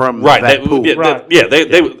pick from Right. that pool.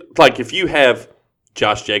 They would, like if you have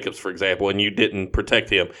Josh Jacobs, for example, and you didn't protect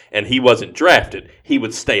him and he wasn't drafted, he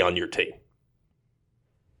would stay on your team.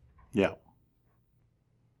 Yeah.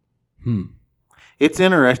 It's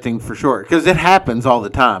interesting for sure because it happens all the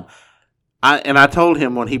time. I told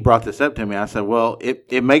him when he brought this up to me, I said, well,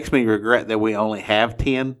 it makes me regret that we only have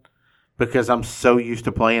 10 because I'm so used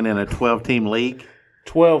to playing in a 12-team league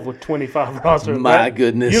 12 with 25 roster. My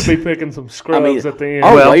goodness. You'd be picking some scrubs at the end.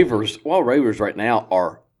 Our waivers right now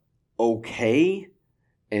are okay.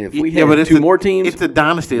 And if we had two more teams, it's a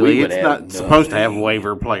dynasty league. It's not supposed to have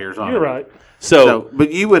waiver players on it. You're right.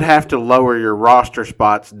 But you would have to lower your roster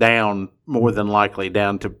spots down more than likely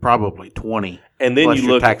down to probably 20. And then you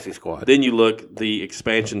look taxi squad. Then you look. The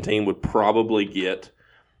expansion team would probably get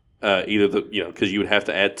either because you would have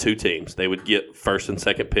to add 2 teams. They would get first and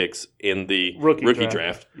second picks in the rookie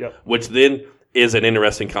draft, which then is an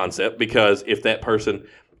interesting concept because if that person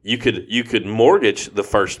you could mortgage the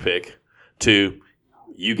first pick to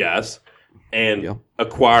you guys and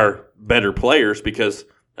acquire better players because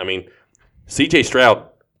C.J. Stroud,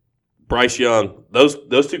 Bryce Young, those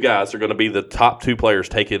 2 guys are going to be the top 2 players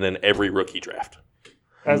taken in every rookie draft.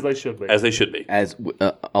 As they should be.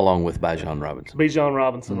 Along with Bijan Robinson. Bijan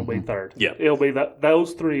Robinson will be third. Yeah. It'll be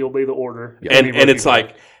those 3 will be the order. Yeah. And it's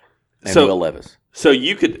like Will Levis. So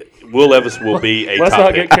Will Levis will be a Let's top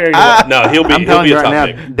not pick. get carried away. No, he'll be a top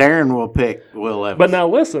pick. Darren will pick Will Levis. But now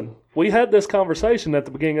listen, we had this conversation at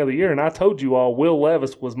the beginning of the year, and I told you all Will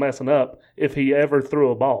Levis was messing up if he ever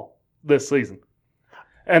threw a ball this season.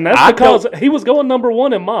 And that's because he was going number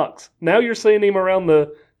 1 in mocks. Now you're seeing him around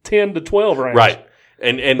the 10 to 12 range. Right.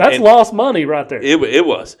 And that's lost money right there. It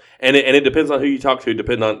was. And it depends on who you talk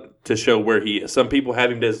to, to show where he is. Some people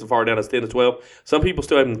have him as far down as 10 to 12. Some people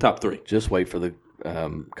still have him in the top 3. Just wait for the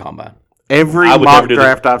combine. Every mock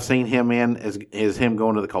draft I've seen him in is him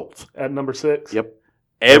going to the Colts. At number 6? Yep.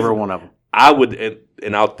 Every one of them. I would,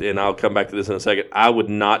 and I'll come back to this in a second. I would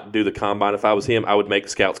not do the combine if I was him. I would make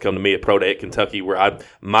scouts come to me at Pro Day at Kentucky, where I'm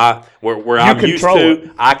used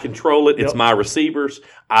to. I control it. Yep. It's my receivers.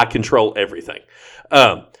 I control everything.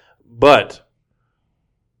 But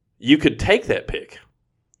you could take that pick.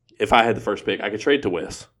 If I had the first pick, I could trade to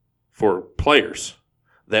Wes for players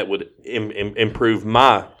that would improve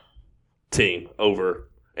my team over.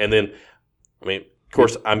 And then, of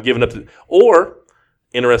course, I'm giving up or.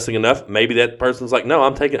 Interesting enough, maybe that person's like, no,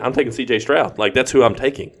 I'm taking C.J. Stroud. Like, that's who I'm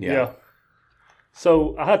taking. Yeah.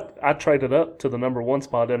 So I traded up to the number 1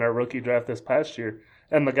 spot in our rookie draft this past year,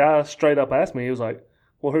 and the guy straight up asked me, he was like,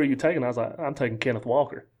 well, who are you taking? I was like, I'm taking Kenneth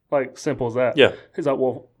Walker. Like, simple as that. Yeah. He's like,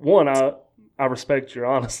 well, 1, I respect your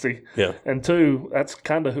honesty. Yeah. And 2, that's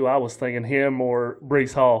kind of who I was thinking, him or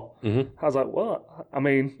Breece Hall. Mm-hmm. I was like, well,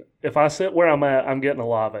 if I sit where I'm at, I'm getting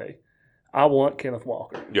Olave. I want Kenneth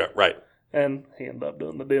Walker. Yeah, right. And he ended up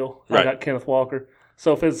doing the deal. Right. I got Kenneth Walker.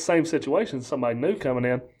 So if it's the same situation, somebody new coming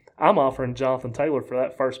in, I'm offering Jonathan Taylor for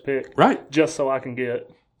that first pick. Right. Just so I can get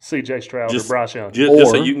C.J. Stroud or Bryce Young.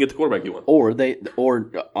 Just so you can get the quarterback you want. Or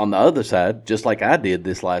on the other side, just like I did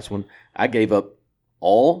this last one, I gave up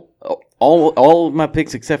all of my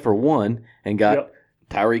picks except for 1 and got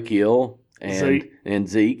Tyreek Hill and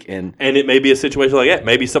Zeke. And it may be a situation like that.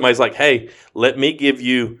 Maybe somebody's like, hey, let me give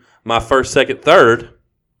you my first, second, third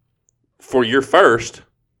for your first,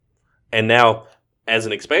 and now as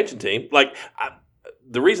an expansion team,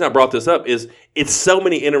 the reason I brought this up is it's so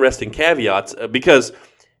many interesting caveats because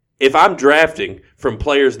if I'm drafting from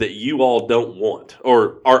players that you all don't want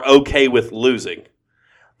or are okay with losing,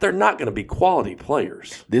 they're not going to be quality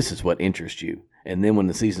players. This is what interests you. And then when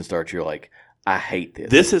the season starts, you're like, I hate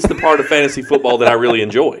this. This is the part of fantasy football that I really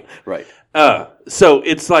enjoy. Right. So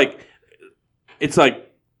it's like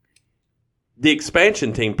the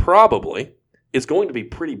expansion team probably is going to be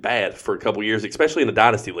pretty bad for a couple years, especially in the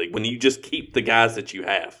dynasty league when you just keep the guys that you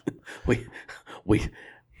have. We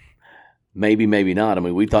maybe not.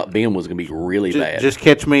 We thought Ben was going to be really bad. Just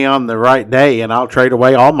catch me on the right day, and I'll trade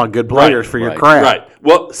away all my good players for your crap. Right.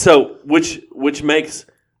 Well, so which makes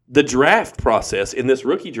the draft process in this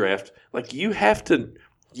rookie draft you have to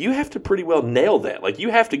pretty well nail that.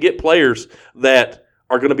 You have to get players that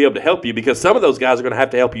are going to be able to help you because some of those guys are going to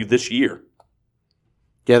have to help you this year.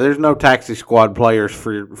 Yeah, there's no taxi squad players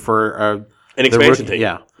for an expansion team.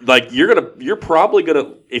 Yeah, you're probably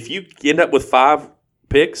gonna if you end up with 5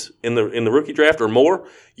 picks in the rookie draft or more,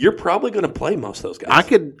 you're probably going to play most of those guys.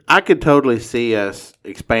 I could totally see us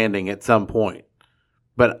expanding at some point,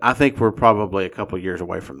 but I think we're probably a couple years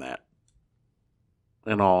away from that.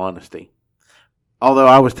 In all honesty, although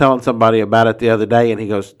I was telling somebody about it the other day, and he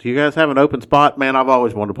goes, "Do you guys have an open spot?" Man, I've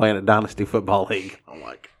always wanted to play in a dynasty football league. I'm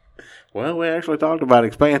like, well, we actually talked about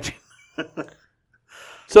expansion.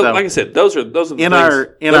 So, like I said, those are the things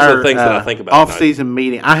that I think about. Off-season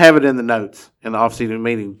meeting, I have it in the notes in the off-season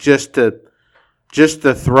meeting just to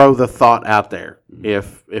throw the thought out there.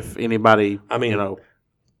 If anybody,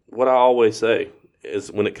 what I always say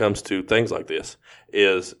is when it comes to things like this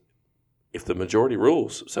is if the majority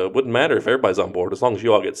rules, so it wouldn't matter if everybody's on board as long as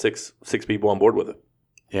you all get six people on board with it.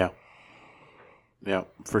 Yeah. Yeah,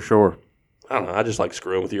 for sure. I don't know. I just like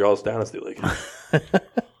screwing with your all's dynasty league.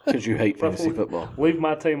 Because you hate fantasy football. Leave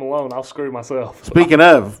my team alone. I'll screw myself. Speaking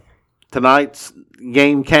of, tonight's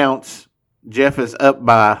game counts. Jeff is up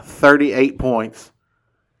by 38 points,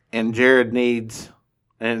 and Jared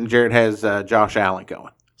has Josh Allen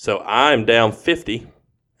going. So I'm down 50,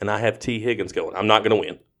 and I have T. Higgins going. I'm not going to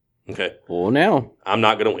win. Okay. Well, now, I'm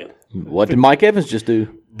not going to win. what did Mike Evans just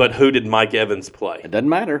do? But who did Mike Evans play? It doesn't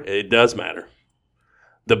matter. It does matter.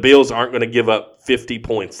 The Bills aren't going to give up 50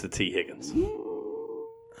 points to T. Higgins.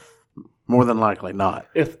 More than likely not.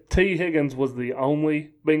 If T. Higgins was the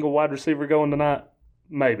only Bengal wide receiver going tonight,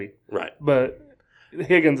 maybe. Right. But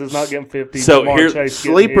Higgins is not getting 50. So Jamar here- Chase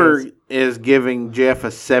getting Sleeper his. is giving Jeff a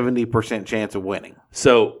 70% chance of winning.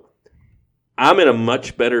 So I'm in a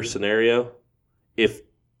much better scenario if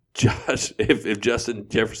Justin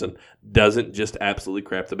Jefferson doesn't just absolutely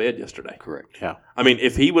crap the bed yesterday. Correct. Yeah. I mean,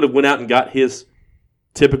 if he would have went out and got his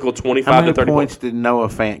typical 25 How to many 30 points points. did Noah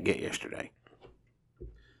Fant get yesterday?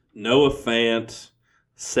 Noah Fant,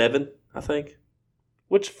 7, I think.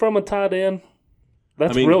 Which from a tight end,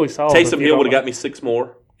 that's I mean, really solid. Taysom if you Hill don't would have know. got me 6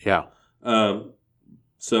 more. Yeah.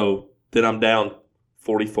 So then I'm down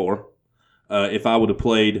 44. If I would have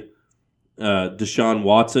played Deshaun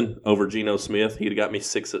Watson over Geno Smith, he'd have got me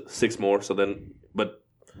six more. So then, but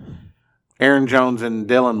Aaron Jones and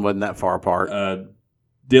Dylan wasn't that far apart.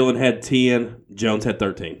 Dylan had 10, Jones had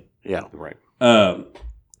 13. Yeah. Right.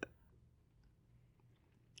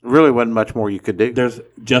 Really wasn't much more you could do. There's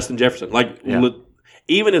Justin Jefferson. Yeah.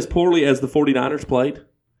 Even as poorly as the 49ers played,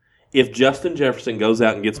 if Justin Jefferson goes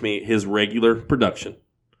out and gets me his regular production,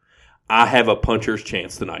 I have a puncher's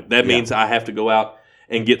chance tonight. That means I have to go out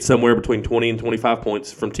and get somewhere between 20 and 25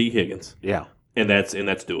 points from T. Higgins, Yeah. and that's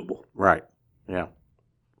doable. Right. Yeah.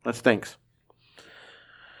 That stinks.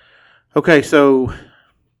 Okay, so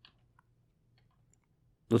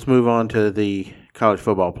let's move on to the college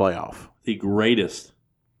football playoff. The greatest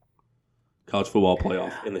college football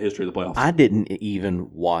playoff in the history of the playoffs. I didn't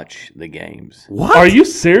even watch the games. What? Are you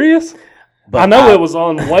serious? But I know it was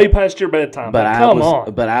on way past your bedtime, but come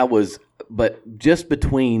on. But just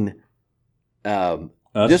between Us?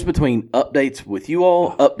 just between updates with you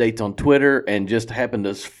all, updates on Twitter, and just happened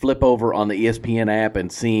to flip over on the ESPN app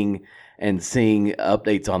and seeing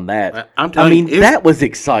updates on that. I'm I telling mean, you, it's that was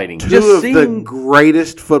exciting. two Just of the seeing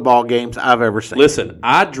greatest football games I've ever seen. Listen,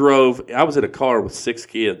 I was in a car with 6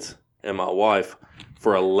 kids and my wife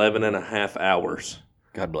for 11 and a half hours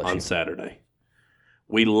God bless on you. Saturday.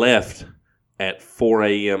 We left at 4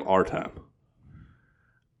 a.m. our time.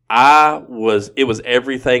 It was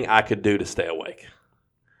everything I could do to stay awake.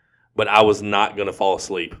 But I was not going to fall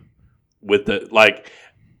asleep.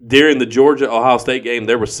 During the Georgia-Ohio State game,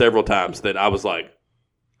 there were several times that I was like,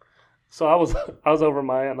 So I was over at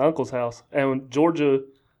my aunt and uncle's house, and Georgia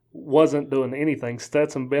wasn't doing anything.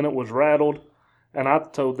 Stetson Bennett was rattled, and I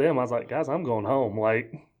told them, I was like, guys, I'm going home.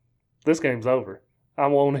 Like, this game's over. I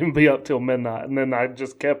won't even be up till midnight. And then I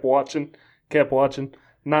just kept watching.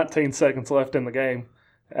 19 seconds left in the game.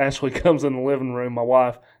 Ashley comes in the living room, my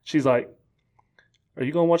wife. She's like, are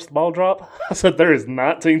you going to watch the ball drop? I said, there is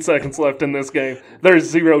 19 seconds left in this game. There is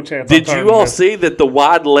zero chance. did you all see that the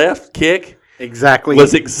wide left kick Exactly.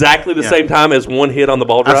 was exactly the same time as one hit on the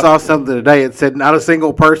ball drop? I saw something today. It said not a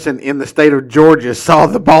single person in the state of Georgia saw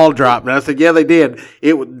the ball drop. And I said, yeah, they did.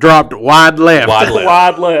 It dropped wide left. Wide left.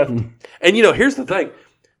 Wide left. And, here's the thing.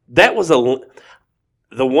 That was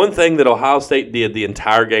the one thing that Ohio State did the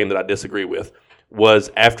entire game that I disagree with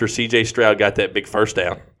was after C.J. Stroud got that big first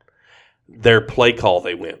down, their play call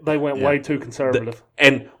they went. They went way too conservative.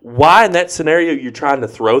 And why in that scenario you're trying to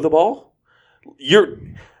throw the ball?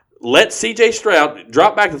 Let C.J. Stroud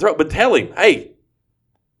drop back and throw, but tell him, hey,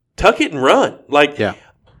 tuck it and run.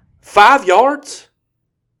 5 yards,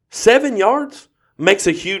 7 yards makes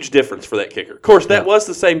a huge difference for that kicker. Of course, that was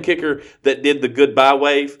the same kicker that did the goodbye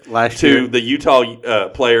wave Last to year. the Utah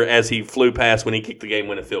player as he flew past when he kicked the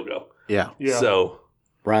game-winning field goal. Yeah. Yeah. So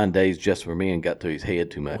Ryan Day's just for me and got to his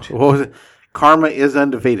head too much. What was it? Karma is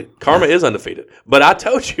undefeated. karma is undefeated. But I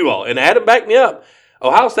told you all, and Adam backed me up,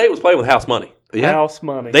 Ohio State was playing with house money. Yeah. House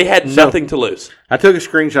money. They had nothing to lose. I took a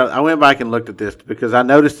screenshot. I went back and looked at this because I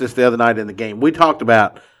noticed this the other night in the game. We talked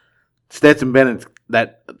about Stetson Bennett,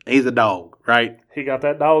 that he's a dog, right? He got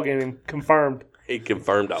that dog in him confirmed. He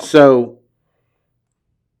confirmed all. So,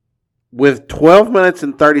 with 12 minutes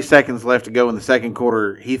and 30 seconds left to go in the second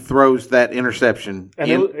quarter, he throws that interception. And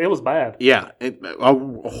it was bad. Yeah, a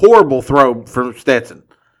horrible throw from Stetson.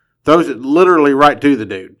 Throws it literally right to the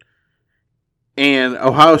dude. And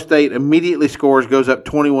Ohio State immediately scores, goes up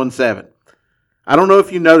 21-7. I don't know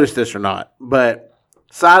if you noticed this or not, but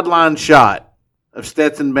sideline shot of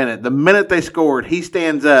Stetson Bennett. The minute they scored, he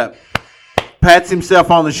stands up, pats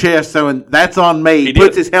himself on the chest, and that's on me. He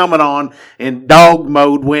puts his helmet on, and dog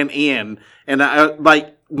mode went in. And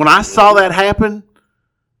when I saw that happen,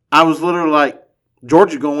 I was literally like,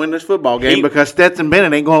 Georgia's going to win this football game because Stetson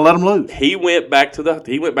Bennett ain't going to let them lose. He went back to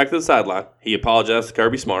the sideline. He apologized to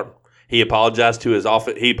Kirby Smart. He apologized to his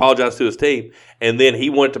He apologized to his team, and then he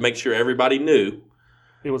wanted to make sure everybody knew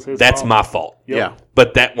it was his that's fault. my fault. Yep. Yeah,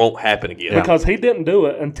 but that won't happen again because he didn't do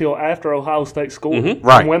it until after Ohio State scored. Mm-hmm.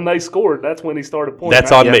 Right. And when they scored, that's when he started pointing.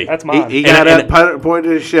 That's on me. That's mine. He got up,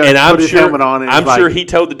 pointed his chest, and put his helmet on, and I'm sure he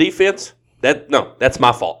told the defense that's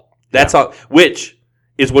my fault. That's on which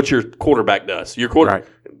is what your quarterback does. Your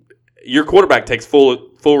quarterback takes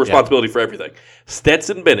full responsibility for everything.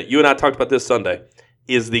 Stetson Bennett, you and I talked about this Sunday,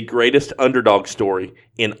 is the greatest underdog story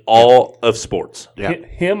in all of sports. Yeah.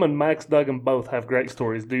 Him and Max Duggan both have great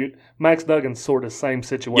stories, dude. Max Duggan's sort of same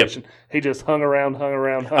situation. Yep. He just hung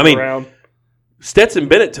around. Stetson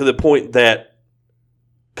Bennett to the point that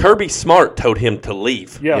Kirby Smart told him to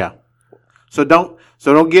leave. Yeah. So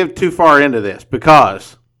don't give too far into this,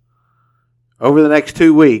 because over the next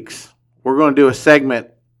 2 weeks we're going to do a segment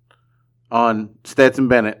on Stetson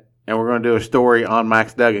Bennett, and we're going to do a story on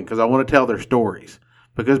Max Duggan, because I want to tell their stories,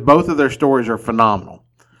 because both of their stories are phenomenal.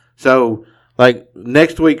 So, like,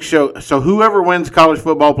 next week's show, so whoever wins college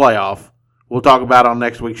football playoff, we'll talk about on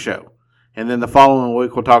next week's show. And then the following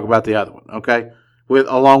week, we'll talk about the other one, okay?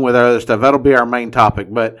 Along with our other stuff. That'll be our main topic.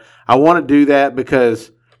 But I want to do that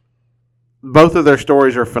because both of their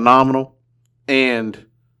stories are phenomenal. And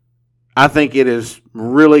I think it is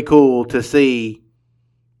really cool to see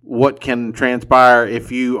what can transpire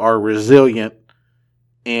if you are resilient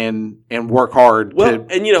and work hard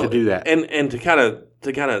to do that. And to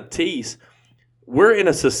kind of tease, we're in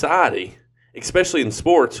a society, especially in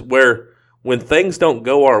sports, where when things don't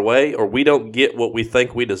go our way or we don't get what we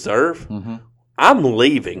think we deserve, I'm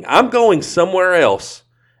leaving. I'm going somewhere else,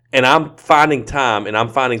 and I'm finding time, and I'm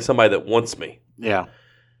finding somebody that wants me. Yeah.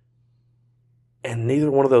 And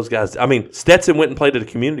neither one of those guys. I mean, Stetson went and played at a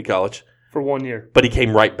community college for 1 year, but he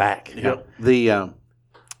came right back. Yeah.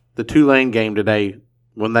 The Tulane game today,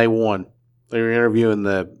 when they won, they were interviewing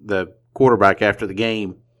the quarterback after the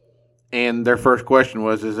game, and their first question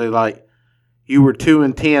was, "Is they like, you were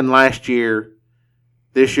 2-10 last year?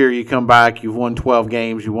 This year you come back, you've won 12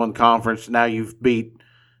 games, you won conference, now you've beat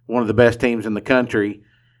one of the best teams in the country."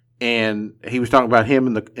 And he was talking about him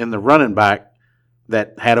in the running back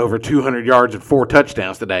that had over 200 yards and 4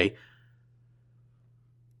 touchdowns today.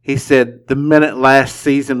 He said, the minute last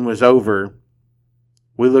season was over,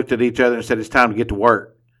 we looked at each other and said, it's time to get to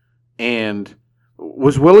work. And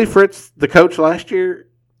was Willie Fritz the coach last year?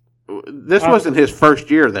 This wasn't his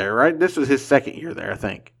first year there, right? This was his second year there, I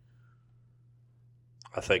think.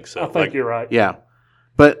 I think so. I think you're right. Yeah.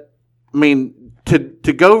 But, I mean, to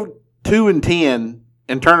go 2-10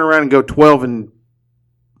 and turn around and go 12-2?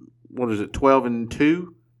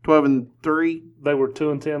 12-3? They were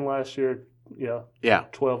 2-10 last year. Yeah.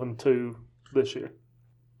 12-2 this year.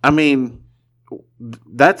 I mean,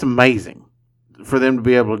 that's amazing for them to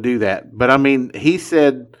be able to do that. But I mean, he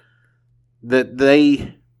said that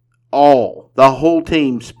the whole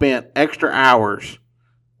team spent extra hours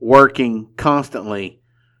working constantly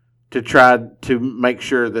to try to make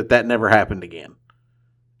sure that never happened again.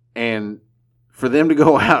 And for them to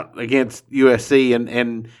go out against USC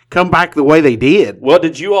and come back the way they did. Well,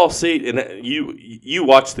 did you all see it? And you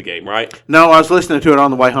watched the game, right? No, I was listening to it on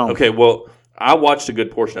the way home. Okay, well, I watched a good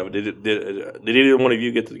portion of it. Did either one of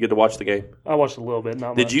you get to watch the game? I watched a little bit.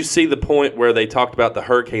 Not Did much. you see the point where they talked about the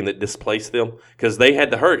hurricane that displaced them? Because they had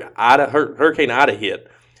the Hurricane Ida hit,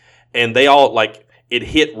 and they all it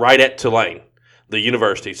hit right at Tulane, the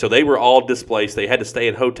university. So they were all displaced. They had to stay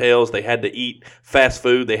in hotels. They had to eat fast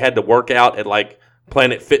food. They had to work out at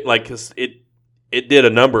Planet Fit, because it did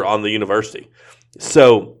a number on the university.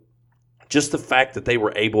 So just the fact that they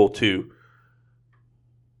were able to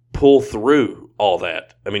pull through all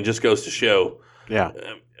that, I mean, just goes to show. Yeah.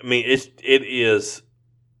 I mean, it is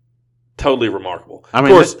totally remarkable. I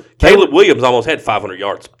mean, of course, Caleb Williams almost had 500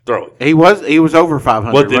 yards throwing. He was over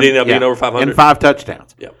 500. Well, did he end up being over 500? And 5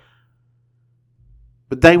 touchdowns. Yeah.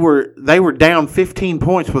 But they were down 15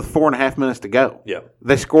 points with 4.5 minutes to go. Yeah.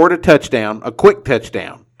 They scored a touchdown, a quick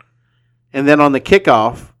touchdown. And then on the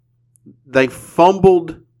kickoff, they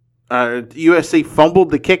fumbled, USC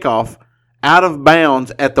fumbled the kickoff out of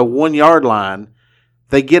bounds at the 1-yard line.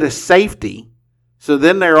 They get a safety. So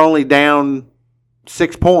then they're only down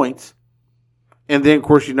 6 points. And then, of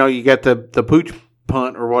course, you got the pooch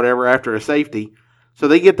punt or whatever after a safety. So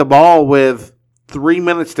they get the ball with 3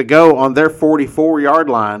 minutes to go on their 44-yard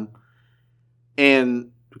line. and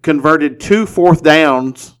converted 2 4th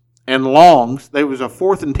downs and longs. There was a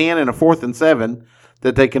 4th and 10 and a 4th and 7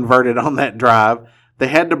 that they converted on that drive. They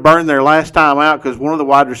had to burn their last time out because one of the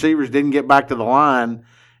wide receivers didn't get back to the line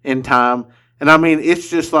in time. And, I mean, it's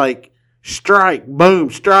just like strike, boom,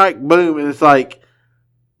 and it's like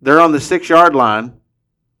they're on the 6-yard line,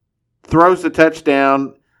 throws the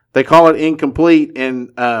touchdown. They call it incomplete, and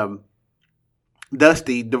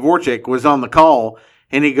Dusty Dvorak was on the call,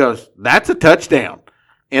 and he goes, "That's a touchdown."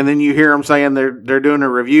 And then you hear them saying they're doing a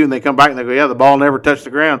review, and they come back and they go, "Yeah, the ball never touched the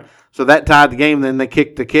ground." So that tied the game. Then they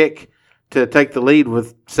kicked the kick to take the lead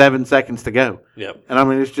with 7 seconds to go. Yep. And I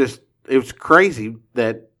mean, it was crazy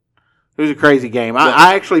that it was a crazy game.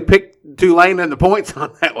 I actually picked Tulane in the points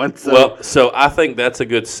on that one. So I think that's a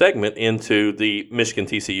good segment into the Michigan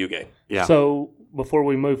TCU game. Yeah. So before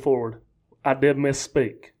we move forward, I did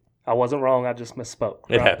misspeak. I wasn't wrong. I just misspoke.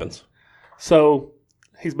 It right? happens. So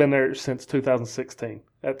he's been there since 2016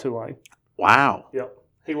 at Tulane. Wow. Yep.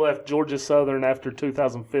 He left Georgia Southern after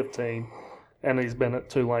 2015, and he's been at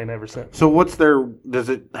Tulane ever since. So does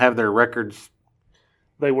it have their records?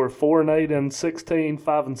 They were 4-8 in 16,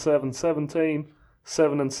 5-7, 17,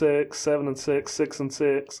 7-6, 7-6,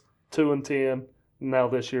 6-6, 2-10. Now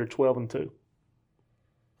this year, 12-2.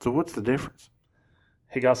 So what's the difference?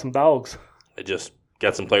 He got some dogs. They just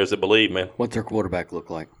got some players that believe, man. What's their quarterback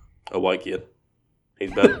look like? A white kid.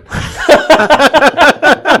 He's better.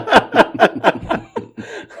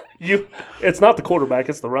 It's not the quarterback;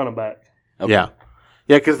 it's the running back. Okay. Yeah.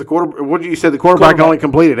 Yeah, because what you said, the quarterback only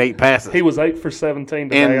completed 8 passes. He was 8 for 17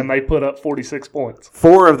 today, and they put up 46 points.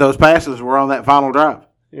 4 of those passes were on that final drive.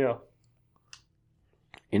 Yeah.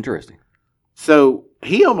 Interesting. So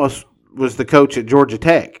he almost was the coach at Georgia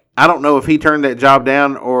Tech. I don't know if he turned that job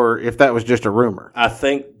down or if that was just a rumor. I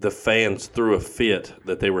think the fans threw a fit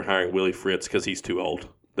that they were hiring Willie Fritz because he's too old.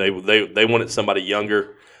 They wanted somebody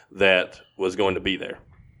younger that was going to be there.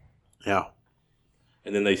 Yeah.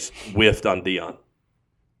 And then they whiffed on Dion.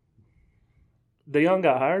 Dion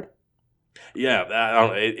got hired? Yeah, I don't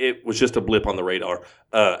know. It was just a blip on the radar.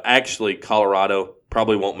 Actually, Colorado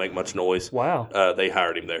probably won't make much noise. Wow. They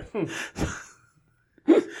hired him there.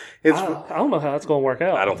 I don't know how that's going to work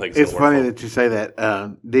out. I don't think It's gonna work funny for him. that you say that.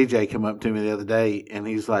 DJ came up to me the other day, and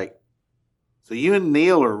he's like, "So you and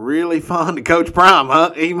Neil are really fond of Coach Prime,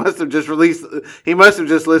 huh?" He must have just listened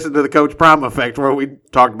to the Coach Prime effect where we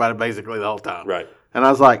talked about it basically the whole time. Right. And I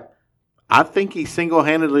was like, I think he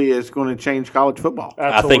single-handedly is going to change college football. I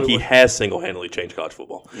Absolutely. think he has single-handedly changed college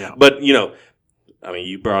football. Yeah. But,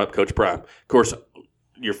 you brought up Coach Prime. Of course,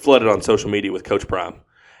 you're flooded on social media with Coach Prime.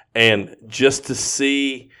 And just to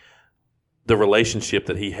see the relationship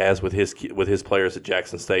that he has with his players at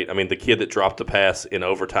Jackson State, I mean, the kid that dropped the pass in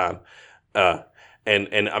overtime, and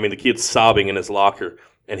I mean, the kid's sobbing in his locker,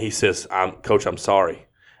 and he says, Coach, I'm sorry.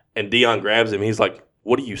 And Dion grabs him. He's like,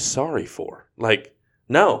 what are you sorry for? Like,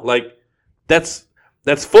 no, like, that's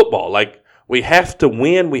football. Like, we have to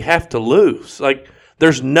win, we have to lose. Like,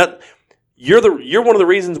 there's not. You're one of the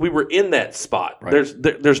reasons we were in that spot. Right.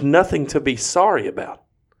 There's nothing to be sorry about.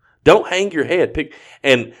 Don't hang your head.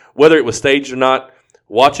 And whether it was staged or not,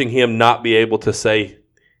 watching him not be able to say,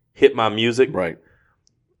 "Hit my music," Right.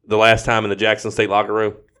 the last time in the Jackson State locker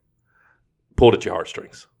room, pulled at your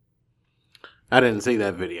heartstrings. I didn't see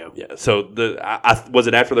that video. Yeah. So was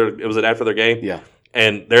it after their game? Yeah.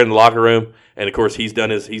 And they're in the locker room, and of course he's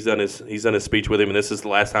done his speech with him, and this is the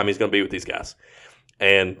last time he's going to be with these guys.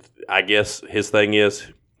 And I guess his thing is,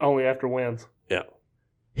 Only after wins. yeah,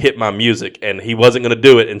 hit my music, and he wasn't going to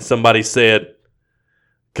do it, and somebody said,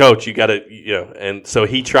 "Coach, you got to," and so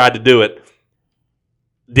he tried to do it.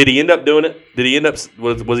 Did he end up doing it? Did he end up?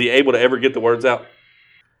 Was he able to ever get the words out?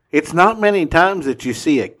 It's not many times that you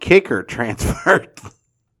see a kicker transferred.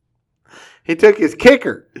 He took his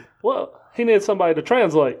kicker. Well, he needed somebody to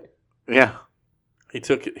translate, Yeah. He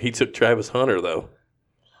took Travis Hunter though,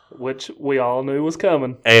 which we all knew was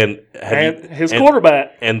coming. and His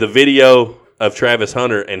quarterback. and the video of Travis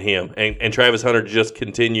Hunter and him, and Travis Hunter just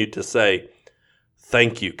continued to say,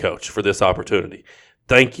 "Thank you, Coach, for this opportunity.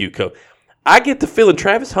 Thank you, Coach." I get the feeling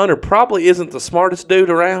Travis Hunter probably isn't the smartest dude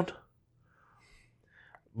around,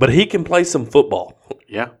 but he can play some football.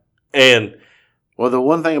 Yeah. And Well, the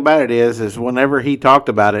one thing about it is whenever he talked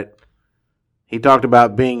about it, he talked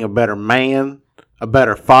about being a better man, a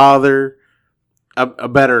better father, a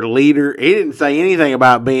better leader. He didn't say anything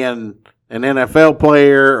about being an NFL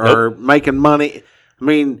player or making money. I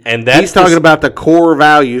mean, And that's he's talking about the core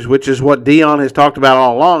values, which is what Dion has talked about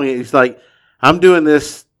all along. He's like, I'm doing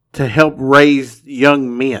this to help raise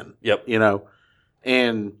young men. Yep.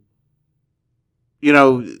 And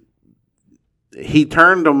he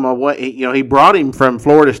turned him away. You know, he brought him from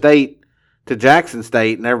Florida State to Jackson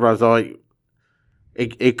State, and everybody's like,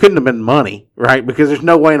 it couldn't have been money, right? Because there's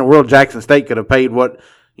no way in the world Jackson State could have paid what,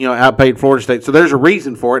 you know, outpaid Florida State. So there's a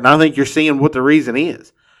reason for it, and I think you're seeing what the reason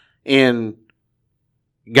is. And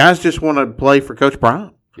guys just want to play for Coach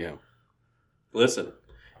Prime. Yeah. Listen,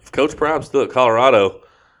 if Coach Prime's still at Colorado,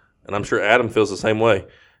 and I'm sure Adam feels the same way,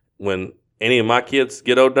 when any of my kids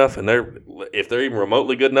get old enough and if they're even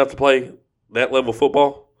remotely good enough to play that level of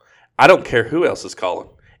football, I don't care who else is calling.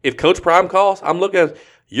 If Coach Prime calls, I'm looking at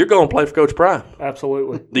you're going to play for Coach Prime.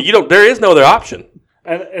 Absolutely. There is no other option.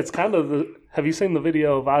 And it's kind of have you seen the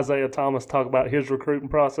video of Isaiah Thomas talk about his recruiting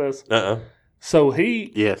process? So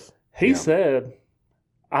he said,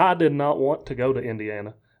 I did not want to go to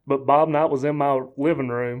Indiana, but Bob Knight was in my living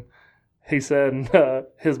room. He said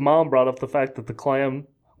his mom brought up the fact that the Klan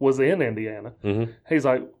was in Indiana. Mm-hmm. He's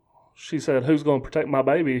like, she said, who's going to protect my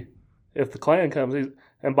baby if the Klan comes?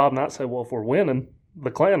 And Bob Knight said, well, if we're winning, the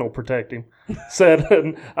Klan will protect him.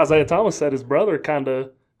 And Isaiah Thomas said his brother kind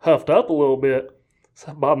of huffed up a little bit.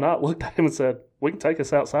 So Bob Knight looked at him and said, we can take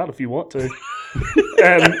us outside if you want to.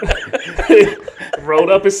 And he rolled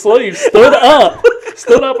up his sleeves, stood up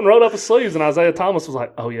and rolled up his sleeves. And Isaiah Thomas was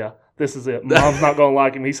like, oh, yeah, this is it. Mom's not going to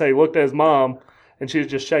like him. He said he looked at his mom, and she was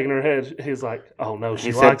just shaking her head. He's like, oh, no,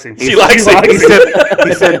 she likes him. She likes him. He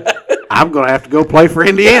said, I'm going to have to go play for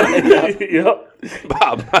Indiana. Yep.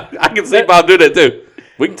 Bob, I can see Bob do that too.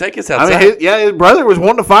 We can take us outside. I mean, his brother was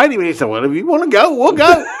wanting to fight him, and he said, well, if you want to go, we'll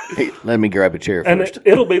go. Hey, let me grab a chair first. And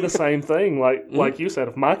it'll be the same thing. Like you said,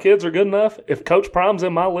 if my kids are good enough, if Coach Prime's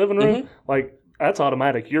in my living room, that's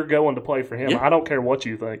automatic. You're going to play for him. Yeah. I don't care what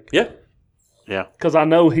you think. Yeah. Yeah. Because I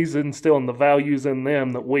know he's instilling the values in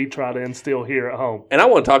them that we try to instill here at home. And I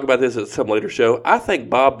want to talk about this at some later show. I think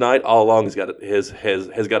Bob Knight all along has got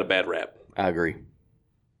a bad rap. I agree.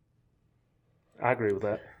 I agree with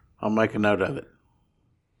that. I'll make a note of it.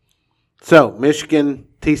 So, Michigan,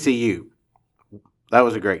 TCU. That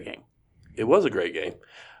was a great game. It was a great game.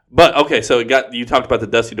 But, okay, so you talked about the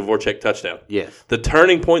Dusty Dvorak touchdown. Yes. The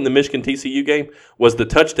turning point in the Michigan-TCU game was the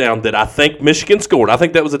touchdown that I think Michigan scored. I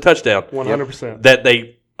think that was a touchdown. 100%. That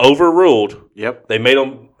they overruled. Yep. They made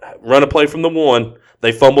them run a play from the one.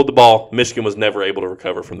 They fumbled the ball. Michigan was never able to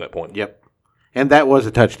recover from that point. Yep. And that was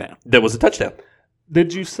a touchdown. That was a touchdown.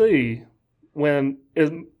 Did you see when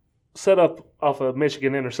it set up off a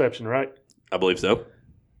Michigan interception, right? I believe so.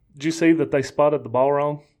 Did you see that they spotted the ball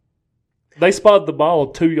wrong? They spotted the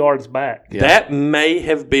ball 2 yards back. Yeah. That may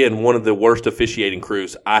have been one of the worst officiating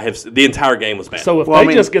crews I have. The entire game was bad. So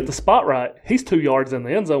if just get the spot right, he's 2 yards in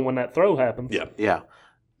the end zone when that throw happens. Yeah. Yeah.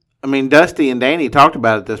 I mean, Dusty and Danny talked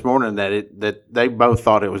about it this morning that they both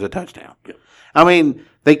thought it was a touchdown. Yeah. I mean,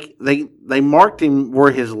 they marked him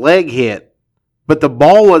where his leg hit, but the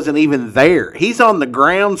ball wasn't even there. He's on the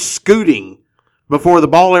ground scooting before the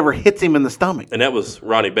ball ever hits him in the stomach. And that was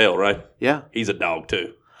Ronnie Bell, right? Yeah. He's a dog,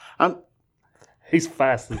 too. He's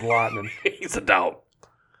fast as lightning. He's a dog.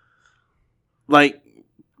 Like,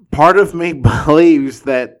 part of me believes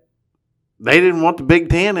that they didn't want the Big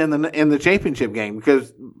Ten in the championship game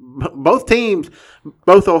because both teams,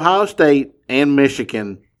 both Ohio State and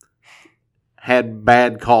Michigan, had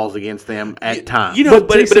bad calls against them at times. You know,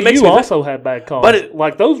 but it makes TCU me also had bad calls.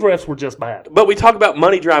 Like those refs were just bad. But we talk about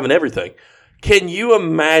money driving everything. Can you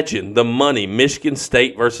imagine the money Michigan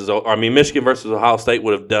versus Ohio State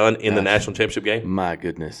would have done in the national championship game? My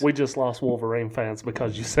goodness. We just lost Wolverine fans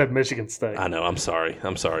because you said Michigan State. I know. I'm sorry.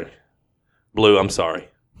 Blue, I'm sorry.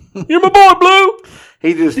 You're my boy, Blue.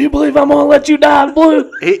 Do you believe I'm going to let you die,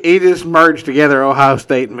 Blue? He just merged together Ohio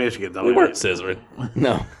State and Michigan. We weren't scissoring.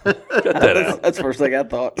 No. Cut that out. That's the first thing I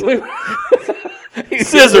thought.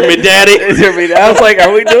 Scissor me, Daddy. Scissor me. I was like,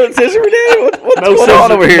 are we doing scissor me, Daddy? What's going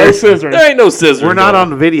on over here? No scissoring. There ain't no scissors. We're not on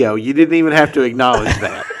the video. You didn't even have to acknowledge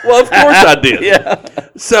that. Well, of course I did. Yeah.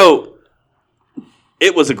 So,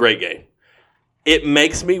 it was a great game. It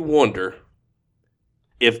makes me wonder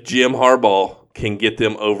if Jim Harbaugh can get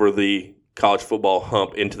them over the college football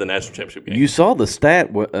hump into the national championship game. You saw the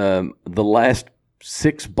stat, the last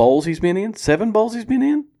 6 bowls he's been in? 7 bowls he's been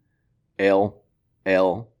in? L.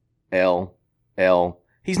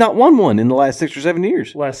 He's not won one in the last 6 or 7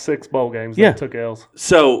 years. Last 6 bowl games, Yeah. they took L's.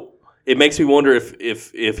 So it makes me wonder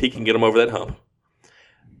if he can get them over that hump.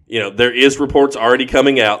 You know, there is reports already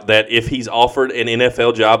coming out that if he's offered an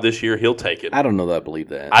NFL job this year, he'll take it. I don't know that I believe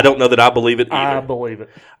that. I don't know that I believe it either. I believe it.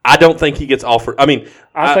 I don't think he gets offered. I mean,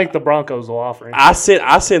 I think the Broncos will offer him. I sent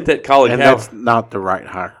that Colin And Coward. that's not the right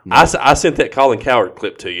hire. I sent that Colin Coward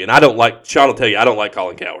clip to you, and I don't like. Sean will tell you I don't like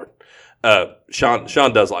Colin Coward.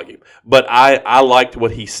 Sean does like him, but I liked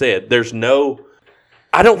what he said. There's no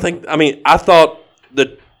I don't think. I mean, I thought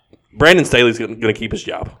that Brandon Staley's going to keep his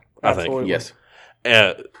job. I think. Absolutely. Yes.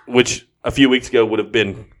 Which a few weeks ago would have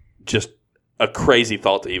been just a crazy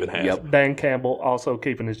thought to even have. Yep. Dan Campbell also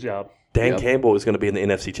keeping his job. Dan Yep. Campbell is going to be in the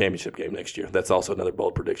NFC Championship game next year. That's also another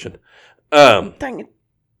bold prediction. Did Dang it.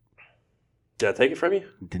 I take it from you?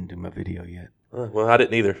 Didn't do my video yet. Well, I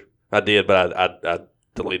didn't either. I did, but I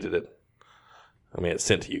deleted it. I mean, it's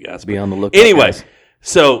sent to you guys. Be but- on the lookout. Anyway, guys.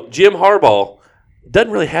 so Jim Harbaugh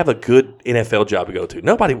doesn't really have a good NFL job to go to.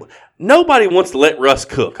 Nobody wants to let Russ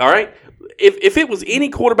cook, all right? If it was any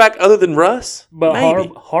quarterback other than Russ, But maybe.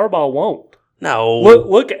 Harbaugh won't. No.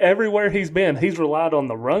 Look everywhere he's been. He's relied on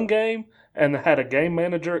the run game and had a game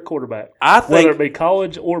manager at quarterback, I whether it think be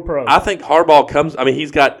college or pro. I think Harbaugh comes. I mean,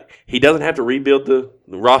 he doesn't have to rebuild the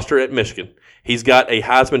roster at Michigan. He's got a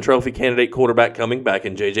Heisman Trophy candidate quarterback coming back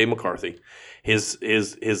in J.J. McCarthy. His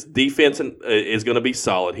defense is going to be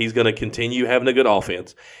solid. He's going to continue having a good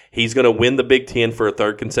offense. He's going to win the Big Ten for a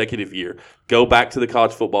third consecutive year. Go back to the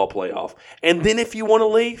college football playoff, and then if you want to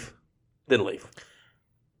leave, then leave.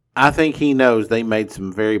 I think he knows they made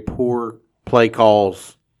some very poor play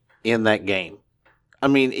calls in that game. I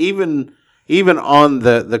mean, even on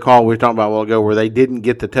the call we were talking about a while ago where they didn't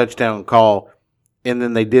get the touchdown call and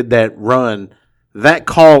then they did that run, that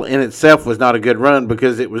call in itself was not a good run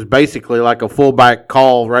because it was basically like a fullback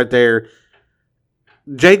call right there.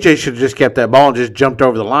 JJ should have just kept that ball and just jumped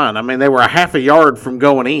over the line. I mean, they were a half a yard from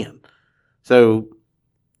going in. So,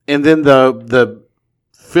 and then the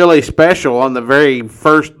Philly special on the very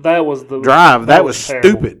first that was the drive, that was terrible.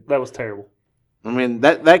 stupid. That was terrible. I mean,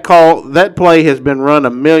 that play has been run a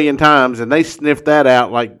million times, and they sniffed that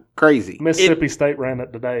out like crazy. Mississippi State ran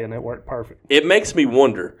it today, and it worked perfect. It makes me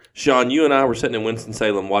wonder, Sean. You and I were sitting in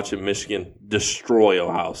Winston-Salem watching Michigan destroy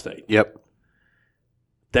Ohio State. Yep.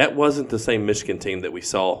 That wasn't the same Michigan team that we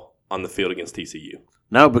saw on the field against TCU.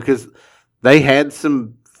 No, because they had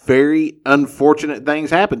some very unfortunate things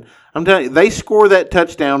happen. I'm telling you, they score that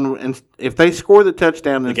touchdown, and if they score the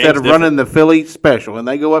touchdown instead of game's running the Philly special, and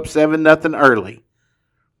they go up 7-0 early,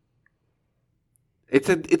 it's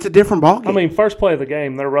a different ballgame. I mean, first play of the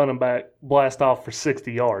game, their running back blast off for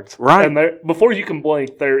 60 yards. Right. And before you can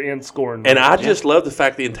blink, they're in scoring. And I just love the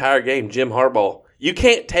fact the entire game, Jim Harbaugh, you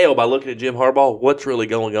can't tell by looking at Jim Harbaugh what's really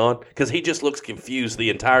going on because he just looks confused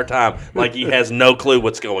the entire time, like he has no clue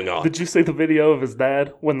what's going on. Did you see the video of his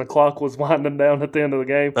dad when the clock was winding down at the end of the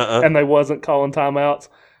game and they wasn't calling timeouts?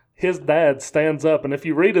 His dad stands up, and if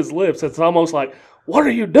you read his lips, it's almost like, "What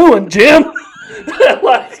are you doing, Jim?"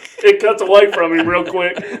 Like it cuts away from him real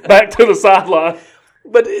quick, back to the sideline.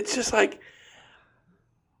 But it's just like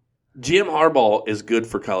Jim Harbaugh is good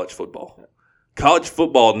for college football. College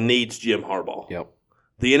football needs Jim Harbaugh. Yep.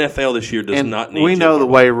 The NFL this year does and not need we Jim know the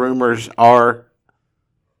Harbaugh. way rumors are.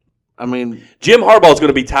 I mean, Jim Harbaugh is going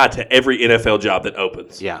to be tied to every NFL job that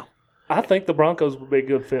opens. yeah. I think the Broncos would be a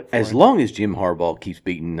good fit for As him. long as Jim Harbaugh keeps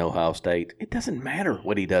beating Ohio State, it doesn't matter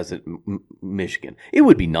what he does at Michigan. It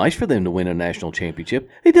would be nice for them to win a national championship.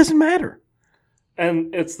 It doesn't matter.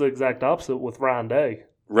 And it's the exact opposite with Ryan Day.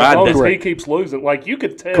 Ryan as long Day- as he Correct. keeps losing, like you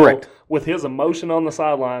could tell Correct. with his emotion on the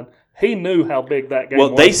sideline, he knew how big that game Well,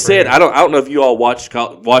 was. they for said him. I don't know if you all watched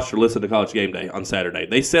or listened to College Game Day on Saturday.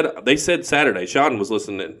 They said Saturday. Sean was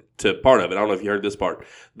listening to part of it. I don't know if you heard this part,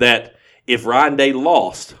 that if Ryan Day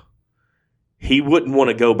lost, he wouldn't want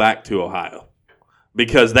to go back to Ohio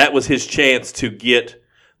because that was his chance to get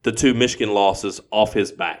the two Michigan losses off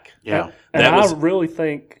his back. Yeah. And That was I really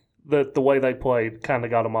think that the way they played kind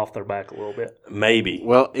of got them off their back a little bit. maybe.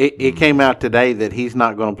 Well, it came out today that he's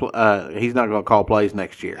not going to he's not going to call plays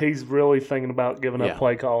next year. He's really thinking about giving Yeah. up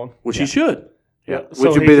play calling. Which he should. Yeah. so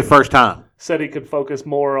Which would he be the first time. Said he could focus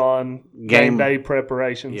more on Game- game day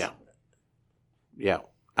preparations. Yeah. Yeah.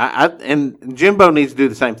 And Jimbo needs to do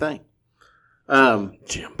the same thing.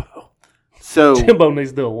 Jimbo. So Jimbo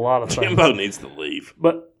needs to do a lot of things. Jimbo needs to leave.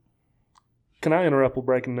 But can I interrupt with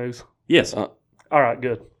breaking news? Yes. All right,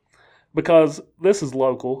 good. Because this is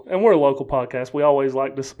local, and we're a local podcast. We always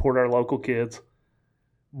like to support our local kids.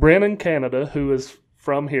 Brennan Canada, who is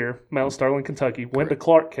from here, Mount Sterling, Kentucky, went to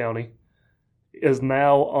Clark County, is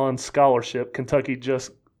now on scholarship. Kentucky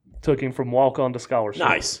just took him from walk-on to scholarship.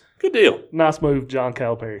 Nice. Good deal. Nice move, John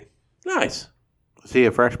Calipari. Nice. is he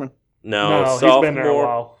a freshman? No, he's sophomore, been there a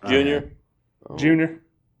while. junior. Oh, Junior,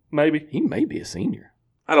 maybe. He may be a senior.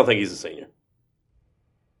 I don't think he's a senior.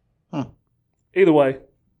 Either way,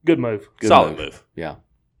 good move. Good Solid move. Yeah.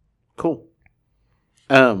 Cool.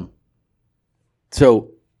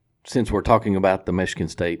 So, since we're talking about the Michigan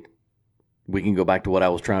State We can go back to what I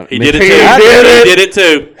was trying. He did it He too. did He did it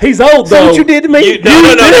too. He's old So though. what you did to me? No,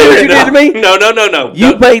 no, what you did to me? No.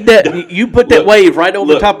 You made that. You put that Look, wave right over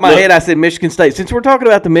the look, top of my look. head. I said Michigan State. Since we're talking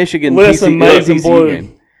about the Michigan Listen, Maize and TCU Blue.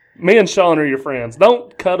 game, Me and Sean are your friends.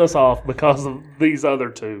 Don't cut us off because of these other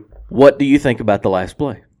two. what do you think about the last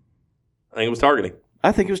play? I think it was targeting.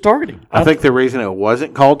 I think it was targeting. I think the reason it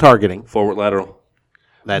wasn't called targeting, Forward lateral.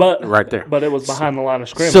 that right there. But it was behind the line of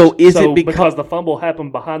scrimmage. So is it because the fumble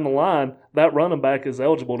happened behind the line, that running back is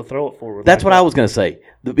eligible to throw it forward. That's like what that. I was going to say.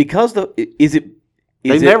 Because is it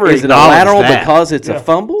They is never it a acknowledged lateral that. because it's a Yeah.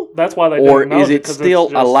 fumble? That's why they Or didn't is acknowledge it 'cause still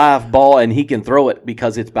it's a just- live ball and he can throw it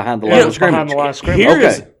because it's behind the Yeah, line it of was behind scrimmage? the line of scrimmage.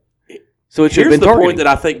 Here's So it should have here's been the targeting. point that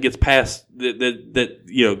I think gets past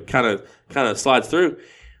that kind of slides through.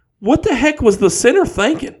 What the heck was the center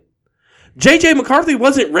thinking? J.J. McCarthy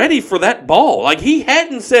wasn't ready for that ball. Like he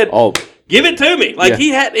hadn't said, Oh, "Give it to me." Like Yeah. he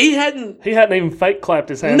hadn't. He hadn't even fake clapped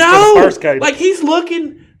his hands No, for the first game. like he's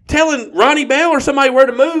looking, telling Ronnie Bell or somebody where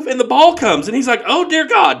to move, and the ball comes, and he's like, "Oh dear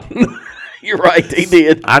God." you're right. He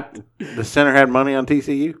did. The center had money on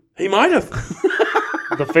TCU. He might have.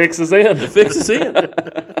 the fix is in. The fix is in.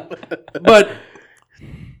 But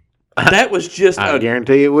that was just I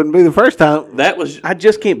guarantee it wouldn't be the first time. that was I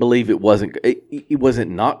just can't believe it wasn't. It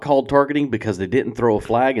wasn't not called targeting because they didn't throw a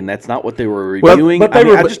flag, and that's not what they were Well, reviewing. but they I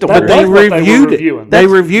mean, were- I just don't. that- But they that's what they were reviewed it. reviewing. They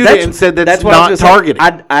reviewed it and said that's what I not was gonna say. targeting.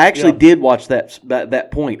 I actually Yeah. did watch that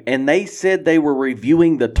point, and they said they were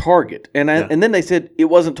reviewing the target, and then they said it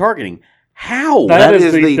wasn't targeting. How? That That is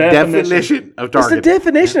is the the definition. definition of That's the targeting.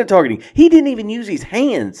 definition of targeting. He didn't even use his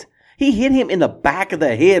hands. He hit him in the back of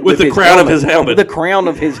the head With the his crown of his helmet. With the crown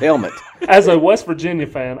of his helmet. As a West Virginia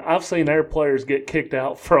fan, I've seen their players get kicked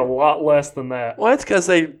out for a lot less than that. well, that's because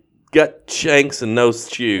they got shanks and no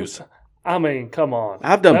shoes. I mean, come on.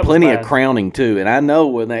 I've done That was plenty of bad. crowning too, and I know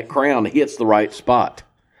when that crown hits the right spot,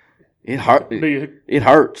 it hurt. Do you- It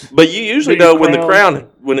hurts. But you usually Do you know when the crown-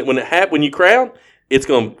 crown when you crown, it's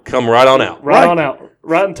going to come right on out. Right Right. on out.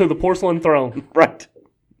 Right into the porcelain throne. Right.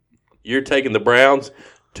 You're taking the Browns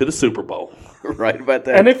to the Super Bowl, Right about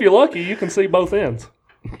that. And if you're lucky, you can see both ends.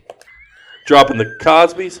 dropping the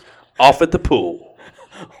Cosbys off at the pool.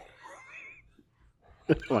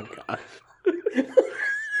 Oh my gosh.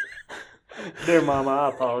 Dear Mama, I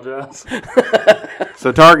apologize.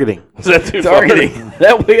 So targeting. Is that too far? targeting.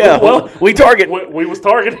 That we target. We was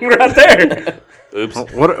targeting right there. Oops,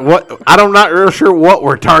 What? I'm not real sure what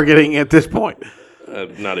we're targeting at this point.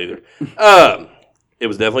 not either. It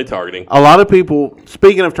was definitely targeting. A lot of people.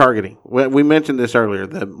 Speaking of targeting, we mentioned this earlier.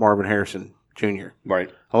 The Marvin Harrison Jr. Right.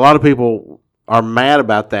 A lot of people are mad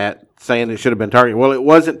about that, saying it should have been targeting. Well, it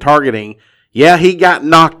wasn't targeting. Yeah, he got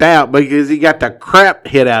knocked out because he got the crap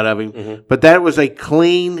hit out of him, but that was a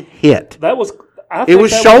clean hit. That was. I It think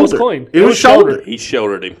was that shoulder. Was clean. It was shoulder. He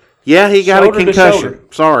shouldered him. Yeah, he got Shoulder a to concussion. shoulder.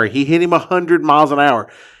 Sorry, he hit him 100 miles an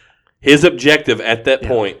hour. His objective at that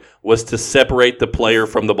point was to separate the player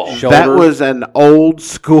from the ball. Shoulder. That was an old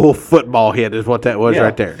school football hit, is what that was Yeah.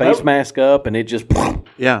 right there. Face mask up, and it just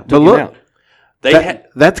Yeah, but took him look, out. They had,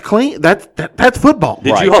 that's clean. That's football.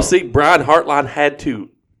 did Right. you all see Brian Hartline had to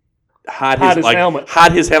hide his helmet.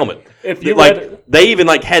 Hide his helmet. If you like read it- they even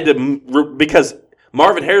like had to because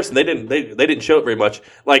Marvin Harrison they didn't show it very much.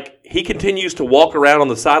 Like he continues to walk around on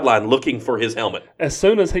the sideline looking for his helmet. As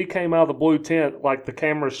soon as he came out of the blue tent, like the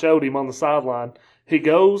camera showed him on the sideline,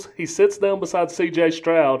 he sits down beside C.J.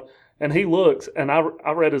 Stroud, and he looks, and I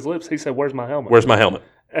read his lips. He said, "Where's my helmet?" Where's my helmet?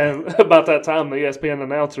 And about that time, the ESPN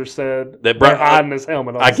announcer said That they're Brian- hiding his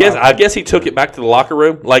helmet. On I the guess sideline. he took it back to the locker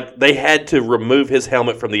room. Like they had to remove his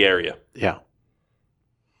helmet from the area Yeah.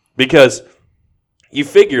 because you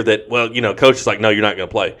figure that coach is like, no, you're not going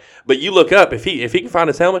to play. But you look up if he can find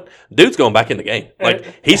his helmet, dude's going back in the game. Like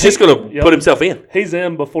And he's just going to Yep. put himself in. He's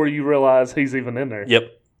in before you realize he's even in there. Yep.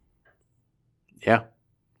 Yeah.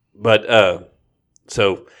 But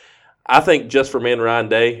so I think just for man Ryan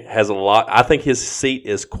Day has a lot. I think his seat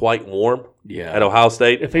is quite warm Yeah. at Ohio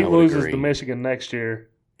State, If he I would loses agree. to Michigan next year,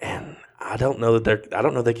 and I don't know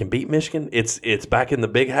that they can beat Michigan. It's back in the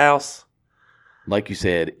big house. Like you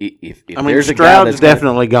said, if I mean, there's a guy Stroud's that's gonna-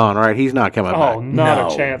 definitely gone, right? He's not coming oh, back. not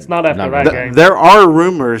No. a chance. Not after Not that really. game. There are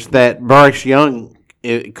rumors that Bryce Young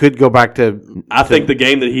could go back to. I think the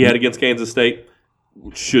game that he had against Kansas State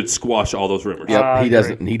should squash all those rumors. Yep, I he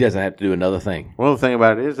agree. doesn't have to do another thing. Well, the thing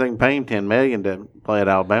about it is they can pay him $10 million to play at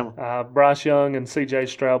Alabama. Bryce Young and C.J.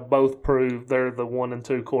 Stroud both proved they're the 1 and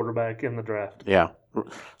 2 quarterback in the draft. Yeah.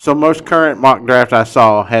 So most current mock draft I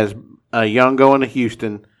saw has Young going to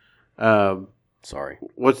Houston. Sorry.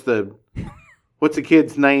 What's the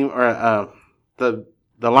kid's name? Or the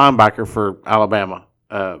linebacker for Alabama?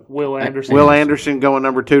 Will Anderson. Will Anderson going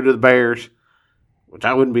number 2 to the Bears. which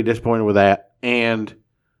I wouldn't be disappointed with that. And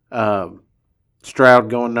Stroud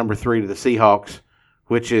going number 3 to the Seahawks,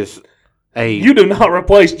 which is You do not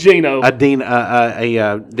replace Geno. a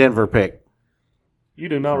Denver pick. You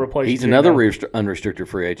do not replace He's Geno. another unrestricted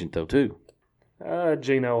free agent, though, too.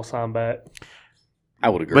 Geno will sign back. I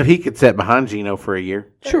would agree. But he could sit behind Geno for a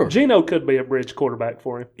year. Sure. Geno could be a bridge quarterback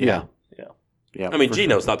for him. Yeah. Yeah, I mean, for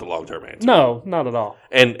Geno's not the long-term answer. No, not at all.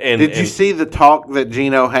 And Did you see the talk that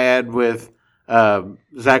Geno had with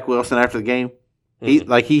Zach Wilson after the game?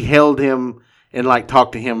 He held him and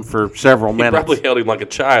talked to him for several He minutes. probably held him like a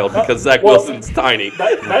child because Zach well, Wilson's tiny.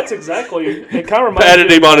 That's exactly. It kind of reminds Patted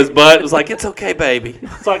me. him on his butt. It was like, it's okay, baby.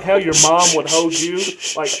 It's like how your mom would hold you,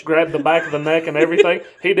 grab the back of the neck and everything.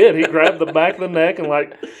 He did. He grabbed the back of the neck and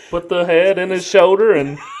put the head in his shoulder,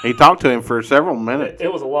 and He talked to him for several minutes.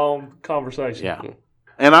 it was a long conversation. Yeah,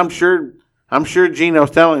 and I'm sure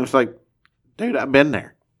Geno's telling him, it's like, dude, I've been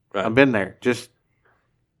there. Right. I've been there. Just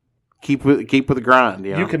keep with the grind.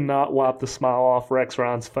 You know? You cannot wipe the smile off Rex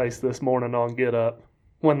Ryan's face this morning on Get Up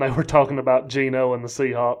when they were talking about Geno and the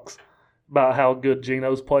Seahawks, about how good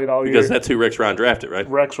Geno's played all year. Because that's who Rex Ryan drafted, right?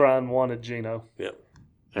 Rex Ryan wanted Geno.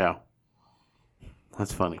 Yeah,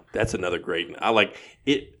 that's funny. That's another great. I like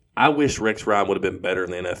it. I wish Rex Ryan would have been better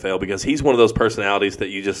in the NFL because he's one of those personalities that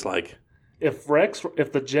you just like. If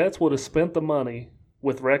the Jets would have spent the money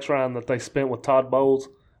with Rex Ryan that they spent with Todd Bowles,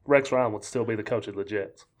 Rex Ryan would still be the coach of the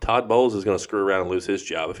Jets. Todd Bowles is going to screw around and lose his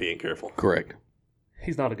job if he ain't careful. Correct.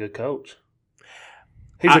 He's not a good coach.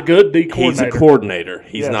 He's a good D coordinator. He's a coordinator.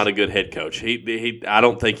 He's Yes. not a good head coach. He I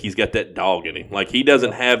don't think he's got that dog in him. He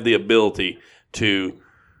doesn't have the ability to.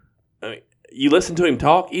 I mean, you listen to him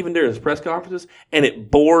talk even during his press conferences, and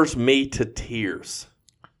it bores me to tears.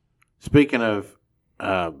 Speaking of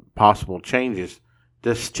possible changes,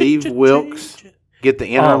 does Steve Wilks get the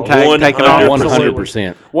interim Oh, tag taken off?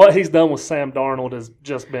 100%. What he's done with Sam Darnold has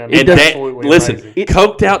just been And absolutely listen, amazing.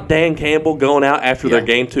 coked out Dan Campbell going out after their Yeah,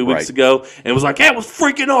 game 2 weeks right. ago and was like, that was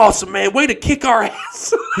freaking awesome, man. Way to kick our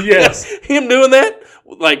ass. Yes. Him doing that,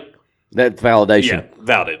 That's validation. yeah,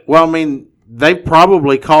 valid. Well, I mean, they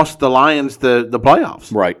probably cost the Lions the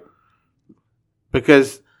playoffs Right.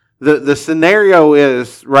 because the scenario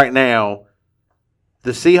is right now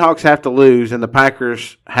the Seahawks have to lose and the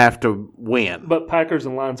Packers have to win. But Packers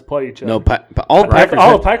and Lions play each other. No, all Packers.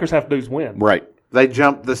 all the Packers have to do is win. Right. They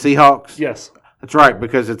jump the Seahawks. Yes. That's right,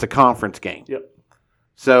 because it's a conference game. Yep.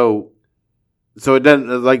 So it doesn't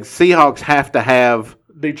Seahawks have to have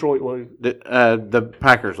Detroit lose. the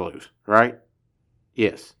Packers lose, right?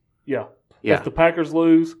 Yes. Yeah. Yeah. If the Packers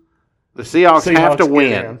lose, The Seahawks have to get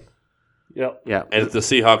win. in. Yep. Yeah. And if the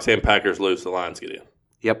Seahawks and Packers lose, the Lions get in.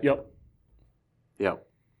 Yep. Yep. Yep.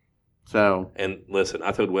 So And listen,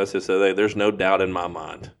 I told Wes this other day, there's no doubt in my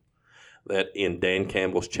mind that in Dan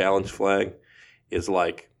Campbell's challenge flag is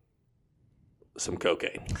like some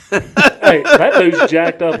cocaine. Hey, that dude's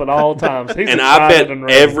jacked up at all times. He's And I excited bet and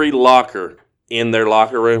ready. every locker in their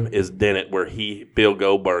locker room is dented where Bill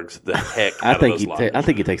Goldberg's the heck I out think of those lockers. I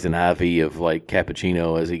think he takes an IV of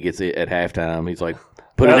cappuccino as he gets it at halftime. He's like,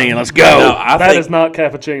 put it That- in, let's go. No, I That think is not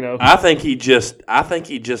cappuccino. I think he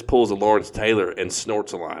just pulls a Lawrence Taylor and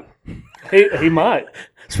snorts a line. He might.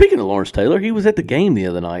 Speaking of Lawrence Taylor, he was at the game the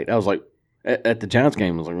other night. I was like, at the Giants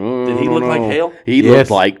game, I was like, Did he look like hell? He Yes.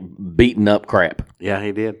 looked like beaten up crap. yeah,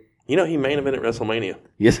 he did. You know he main evented WrestleMania.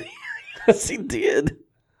 Yes, yes, he did.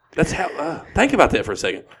 That's how. Think about that for a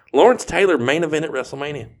second. Lawrence Taylor main evented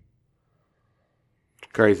WrestleMania.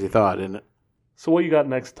 Crazy thought, isn't it? So what you got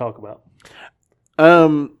next to talk about?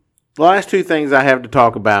 The last two things I have to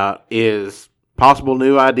talk about is possible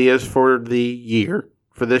new ideas for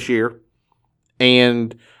this year,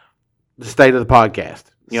 and the state of the podcast.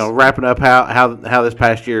 Wrapping up how this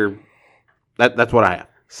past year. That's what I have.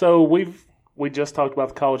 So we just talked about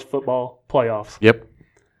the college football playoffs. Yep.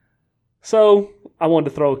 So I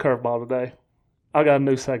wanted to throw a curveball today. I got a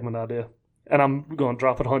new segment idea, and I'm going to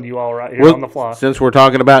drop it on you all right here Well, on the fly. since we're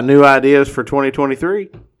talking about new ideas for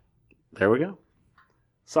 2023, there we go.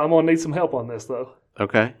 So I'm going to need some help on this, though.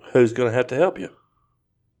 Okay. Who's going to have to help you?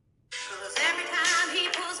 Every time he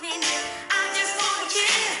pulls me near, I just want to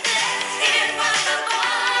kiss. It was the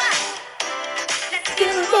boy. Let's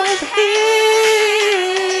give a boy the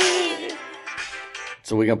hand.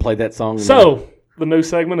 So we're gonna play that song. So the new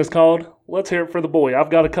segment is called Let's Hear It for the Boy. I've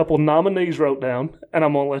got a couple nominees wrote down, and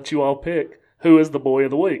I'm going to let you all pick who is the boy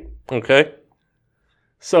of the week. Okay.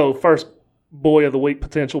 So first boy of the week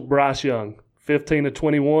potential, Bryce Young. 15 to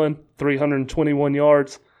 21, 321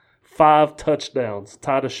 yards, 5 touchdowns,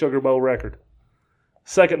 tied a Sugar Bowl record.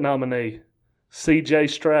 Second nominee, C.J.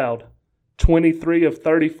 Stroud. 23 of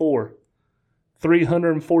 34,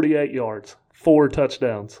 348 yards, 4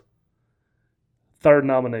 touchdowns. Third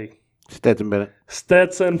nominee. Stetson Bennett.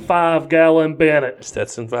 Stetson 5-gallon Bennett.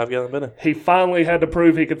 Stetson 5-gallon Bennett. He finally had to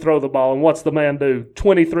prove he could throw the ball. And what's the man do?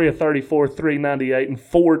 23 of 34, 398, and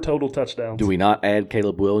 4 total touchdowns. Do we not add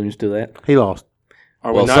Caleb Williams to that? He lost.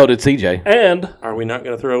 Well, so did CJ. And Are we not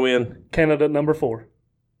going to throw in? candidate number 4,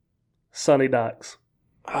 Sonny Dykes.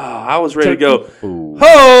 Oh, I was ready to go. Ooh.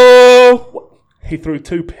 Ho! He threw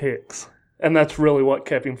 2 picks, and that's really what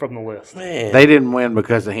kept him from the list. Man. They didn't win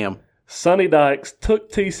because of him. Sonny Dykes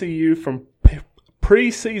took TCU from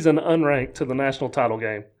preseason unranked to the national title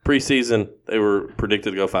game. Preseason, they were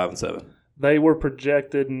predicted to go 5-7. They were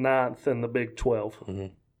projected 9th in the Big 12.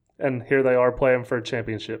 And here they are playing for a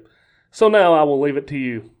championship. So now I will leave it to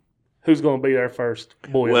you. Who's going to be there first?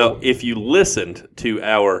 Boy, Well, if you listened to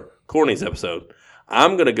our Corny's episode,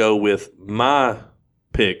 I'm going to go with my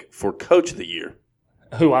pick for Coach of the Year,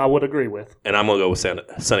 who I would agree with. and I'm going to go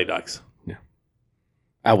with Sonny Dykes.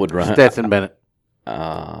 I would run. Stetson Bennett.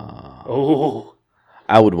 Oh,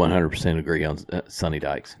 I would 100% agree on Sonny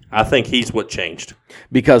Dykes I think he's what changed.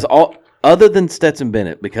 because other than Stetson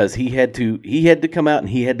Bennett, because he had to come out and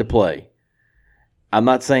he had to play. I'm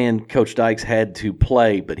not saying Coach Dykes had to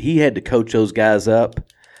play, but he had to coach those guys up.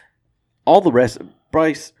 All the rest,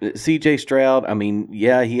 Bryce, C.J. Stroud, I mean,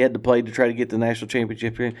 yeah, he had to play to try to get the national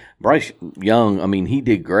championship. Bryce Young, I mean, he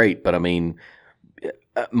did great, but I mean,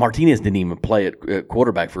 Martinez didn't even play at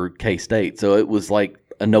quarterback for K-State, so it was like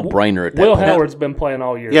a no-brainer at that Will point. Howard's been playing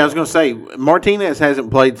all year. Yeah, I was going to say, Martinez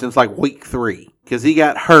hasn't played since like week 3 because he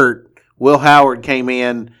got hurt. Will Howard came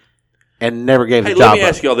in and never gave Hey, the let job me up.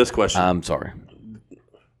 ask you all this question. I'm sorry.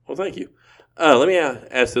 Well, thank you. Let me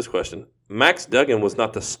ask this question. Max Duggan was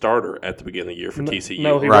not the starter at the beginning of the year for TCU.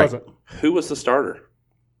 No, he Right. wasn't. Who was the starter?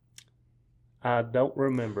 I don't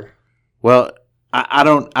remember. Well, I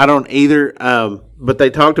don't either. But they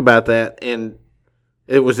talked about that, and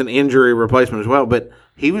it was an injury replacement as well. But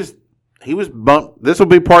he was bumped. This will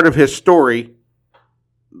be part of his story.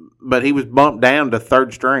 But he was bumped down to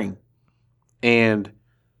third string, and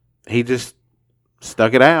he just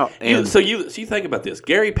stuck it out. And So you think about this.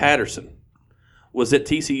 Gary Patterson was at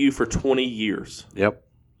TCU for 20 years. yep,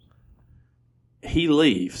 He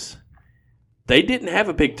leaves. They didn't have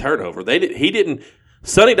a big turnover. He didn't.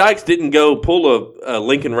 Sonny Dykes didn't go pull a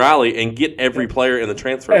Lincoln Riley and get every player in the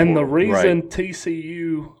transfer And the portal. reason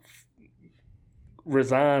TCU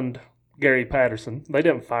resigned Gary Patterson, they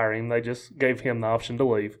didn't fire him, they just gave him the option to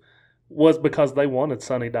leave, was because they wanted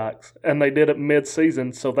Sonny Dykes. And they did it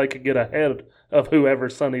mid-season so they could get ahead of whoever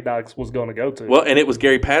Sonny Dykes was going to go to. Well, and it was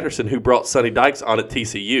Gary Patterson who brought Sonny Dykes on at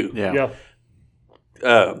TCU. yeah.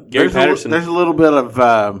 Gary Patterson. There's a little bit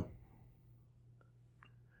of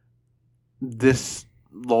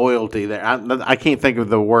disloyalty there. I can't think of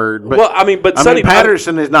the word, but well, I mean, but Sonny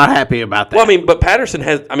Patterson is not happy about that. Well, I mean, but Patterson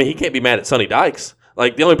has. I mean, he can't be mad at Sonny Dykes.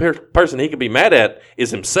 Like the only person he can be mad at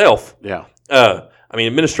is himself. yeah, I mean,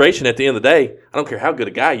 administration. At the end of the day, I don't care how good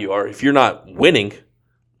a guy you are. If you're not winning,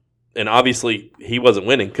 and obviously he wasn't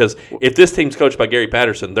winning, because if this team's coached by Gary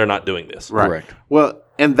Patterson, they're not doing this. right. Correct. Well,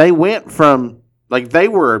 and they went from like they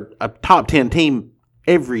were a top 10 team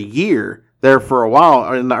every year there for a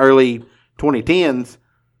while in the early 2010s,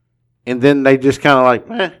 and then they just kind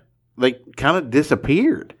of they kind of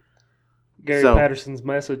disappeared. Gary So- Patterson's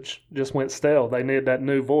message just went stale. They needed that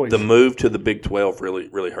new voice. The move to the Big 12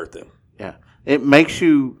 really hurt them. Yeah, it makes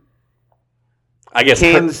you. I guess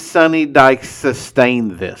Can Sonny Dykes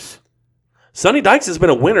sustain this? Sonny Dykes has been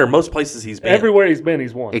a winner most places he's been. Everywhere he's been,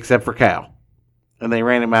 he's won. Except for Cal, and they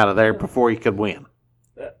ran him out of there before he could win.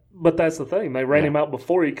 But that's the thing. They ran him out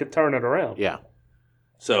before he could turn it around. Yeah,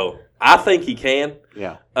 So I think he can.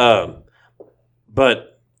 yeah.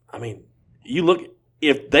 But I mean, you look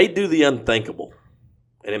if they do the unthinkable,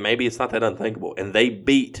 and maybe it's not that unthinkable, and they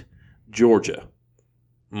beat Georgia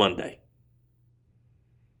Monday.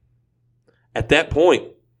 At that point,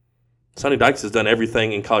 Sonny Dykes has done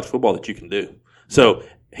everything in college football that you can do. So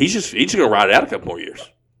he's just going to ride it out a couple more years.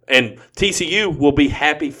 And TCU will be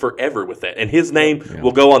happy forever with that. And his name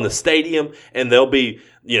will go on the stadium, and they'll be,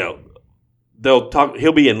 they'll talk.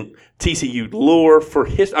 He'll be in TCU lore for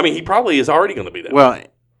his. I mean, he probably is already going to be that. Well,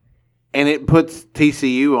 and it puts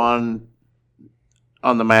TCU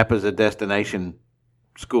on the map as a destination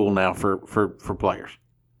school now for players.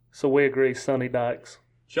 So we agree, Sonny Dykes.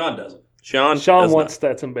 Sean doesn't. Sean Sean does wants not.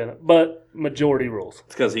 Stetson Bennett, but majority rules.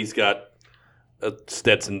 It's because he's got a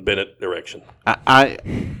Stetson Bennett erection.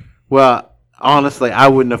 Well, honestly, I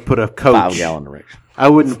wouldn't have put a coach. 5-gallon erection. I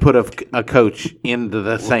wouldn't put a coach into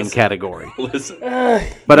the same category. Listen,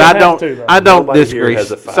 But You I have don't. to, though. I don't Nobody disagree. here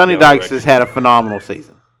has a 5-gallon Sonny Dykes erection. has had a phenomenal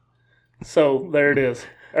season. So there it is.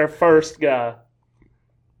 our first guy.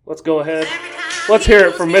 Let's go ahead. Let's hear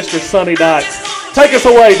it from Mr. Sonny Dykes. Take us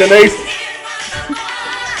away, Denise.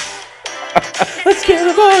 Let's get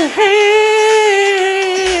a boy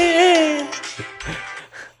hand.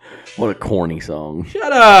 What a corny song.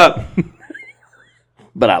 Shut up.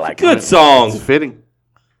 But I like Good it. song. It's fitting.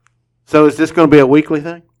 So is this going to be a weekly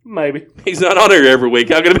thing? Maybe. He's not on here every week.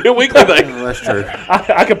 How can it be a weekly thing? That's true.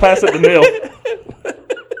 I can pass it to Neil.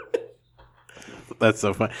 That's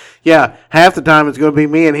so funny. Yeah, half the time it's going to be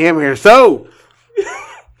me and him here. So,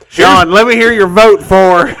 Sean, let me hear your vote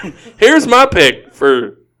for. Here's my pick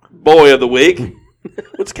for Boy of the Week.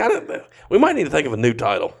 What's kind of we might need to think of a new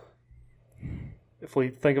title. If we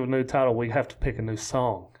think of a new title, we have to pick a new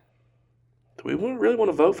song. Do we really want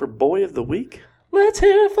to vote for Boy of the Week? Let's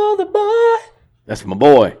hear it for the boy. That's my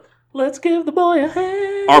boy. Let's give the boy a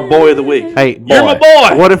hand. Our Boy of the Week. Hey, You're my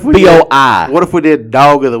boy. what if we B.O.I.. What if we did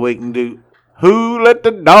Dog of the Week and do Who Let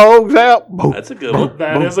the Dogs Out? Boom. That's a good one.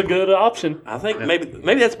 That is a good option. I think maybe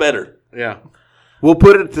that's better. Yeah. We'll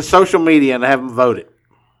put it to social media and have them vote it.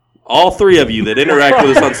 All three of you that interact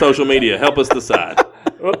with us on social media, help us decide.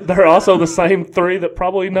 They're also the same three that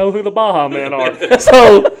probably know who the Baja Men are.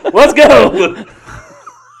 So, let's go.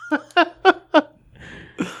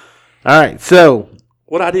 All right, so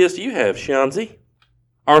What ideas do you have, Shanzi?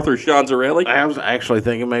 Arthur Shanzarelli? I was actually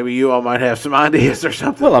thinking maybe you all might have some ideas or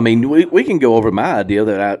something. Well, I mean, we can go over my idea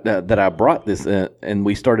that I brought this and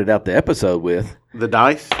we started out the episode with. The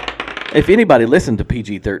dice? If anybody listened to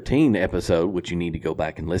PG-13 episode, which you need to go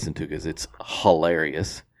back and listen to because it's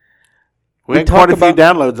hilarious. We had talk quite a few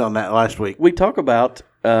about- downloads on that last week. We talk about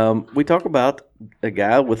a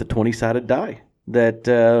guy with a 20-sided die that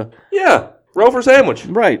Yeah. Roll for sandwich.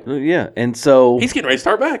 right, yeah, and so He's getting ready to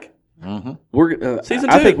start back. we're Season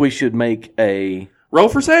I 2. think we should make Roll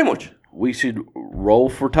for sandwich. we should roll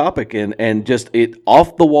for topic and just it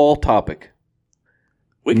off the wall topic.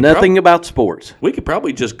 We could Nothing about sports we could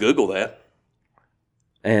probably just Google that.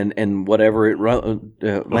 and whatever it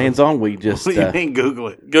lands on, we just What do you mean Google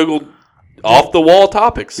it? Google off the wall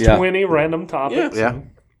topics. Yeah. 20 random topics. Yeah.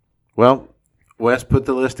 Well, Wes put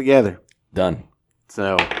the list together. done.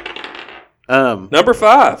 So, Number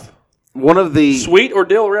 5. one of the Sweet or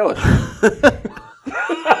dill relish?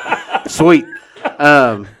 sweet.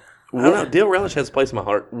 I don't know. Dill relish has a place in my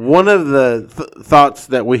heart. One of the thoughts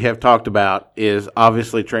that we have talked about is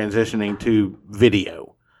obviously transitioning to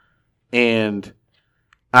video. And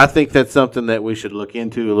I think that's something that we should look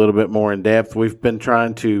into a little bit more in depth. We've been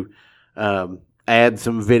trying to add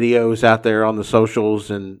some videos out there on the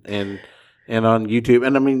socials and on YouTube.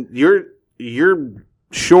 And I mean, your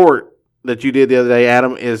short that you did the other day,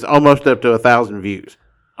 Adam, is almost up to 1,000 views.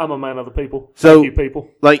 I'm a man of the people. So- Thank you, people.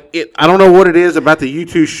 Like I don't know what it is about the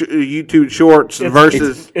YouTube shorts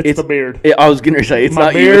versus. It's the beard. I was going to say it's My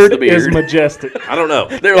not you, it's beard the beard. is majestic. I don't know.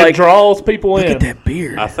 They're It like, draws people look in. at that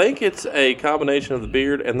beard. I think it's a combination of the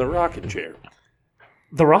beard and the rocking chair.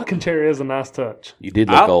 The rocking chair is a nice touch. You did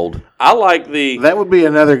look I- old. I like the. That would be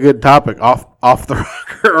another good topic off the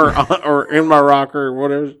rocker or in my rocker or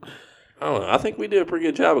whatever. I don't know. I think we do a pretty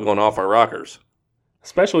good job of going off our rockers.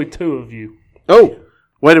 Especially two of you. Oh,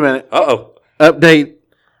 wait a minute. Uh-oh. Update.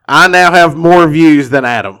 I now have more views than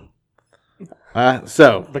Adam.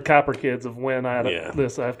 So The Copper kids have won at it Yeah.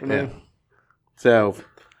 this afternoon.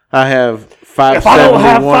 I have 571. If I don't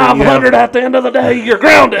have you have- 500 at the end of the day, you're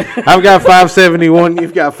grounded. I've got 571.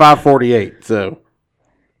 You've got 548. So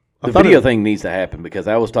The video thing needs to happen because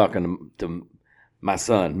I was talking to my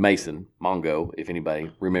son, Mason Mongo, if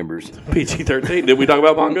anybody remembers. PG-13. Did we talk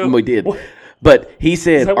about Mongo? We did. But he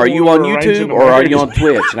said, that are when you we on were arranging YouTube a or are you marriage? on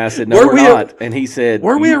Twitch? And I said, no, Were we're we- not. And he said,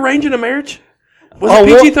 Were we arranging a marriage? Was On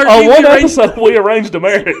it PG-13? one we arranged? episode, we arranged a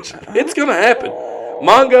marriage. It's going to happen.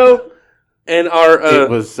 Mongo and it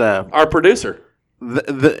was. our producer.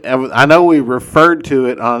 I know we referred to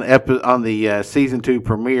it on the season 2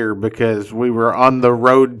 premiere because we were on the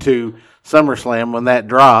road to SummerSlam when that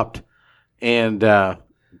dropped, and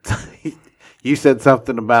you said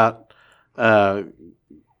something about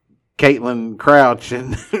Caitlin Crouch,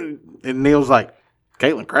 and and Neil's like,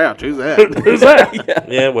 Caitlin Crouch, who's that? Who's that?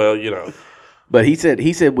 Yeah, well, you know. but he said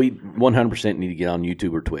we 100% need to get on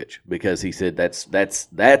YouTube or Twitch because he said that's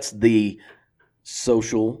the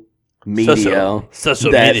social media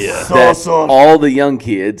Social that- media. that all the young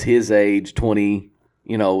kids his age 20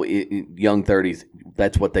 young 30s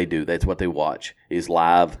that's what they do, that's what they watch is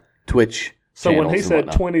live Twitch So when channels he and said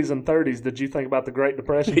whatnot. 20s and 30s, did you think about the Great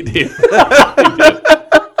Depression? He did.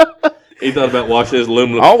 He thought about washing his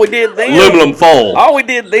aluminum All we did then, foil. all we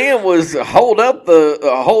did then was hold up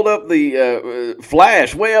the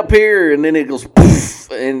flash way up here, and then it goes poof,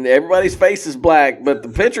 and everybody's face is black, but the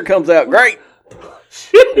picture comes out great.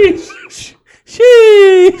 Sheesh.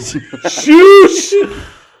 Shoosh.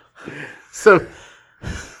 So,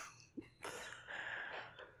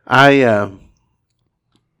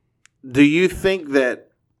 do you think that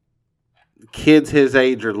kids his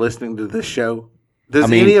age are listening to this show? Does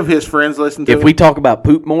any of his friends listen to it? If we talk about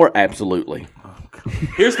poop more, absolutely.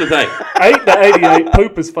 Here's the thing. 8 to 88,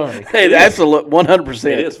 poop is funny. Absolutely, 100%.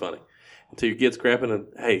 It is funny. Until your kid's crapping. And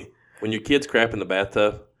hey, when your kid's crap in the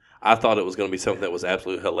bathtub, I thought it was going to be something that was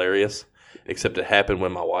absolutely hilarious, except it happened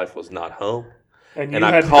when my wife was not home. And And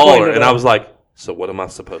I called her, and I was like, so what am I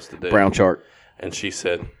supposed to do? Brown chart. And she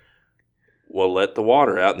said, well, let the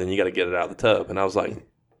water out, and then you got to get it out of the tub. And I was like,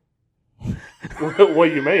 What do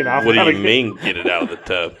you mean? what do you mean get it out of the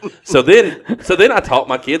tub? So then I taught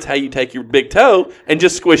my kids how you take your big toe and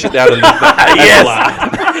just squish it down in the Yes.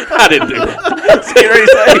 I didn't do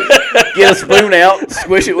that. Get a spoon out,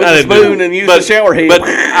 squish it with I a didn't do spoon, it. and use But- the shower head. But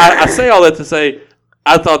I say all that to say,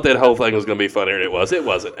 I thought that whole thing was going to be funnier than it was. It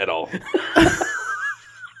wasn't at all.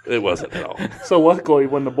 It wasn't at all. So luckily,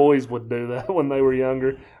 when the boys would do that when they were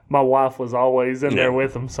younger, my wife was always in there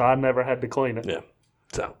with them, so I never had to clean it. Yeah.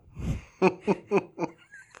 So.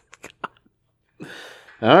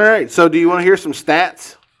 All right. So, do you want to hear some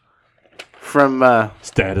stats from?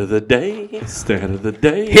 Stat of the day. Stat of the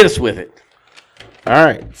day. Hit us with it. All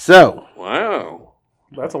right. So, Wow.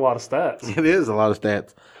 That's a lot of stats. it is a lot of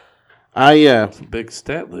stats. I It's a big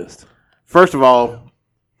stat list. first of all,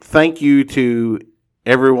 thank you to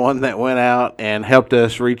everyone that went out and helped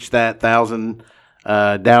us reach that 1,000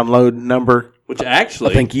 download number. Which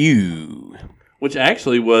actually, Thank you. which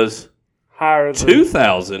actually was Higher than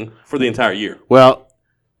 2,000 for the entire year. Well,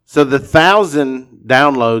 so the 1,000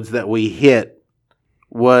 downloads that we hit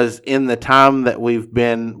was in the time that we've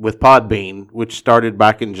been with Podbean, which started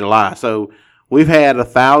back in July. So we've had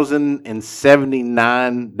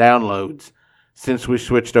 1,079 downloads since we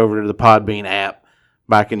switched over to the Podbean app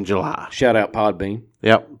back in July. Shout out Podbean.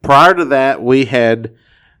 Yep. Prior to that, we had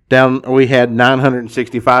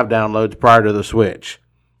 965 downloads prior to the switch.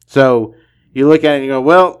 So you look at it and you go,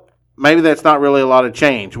 well, maybe that's not really a lot of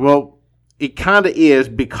change. Well, it kind of is,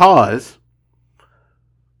 because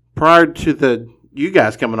prior to you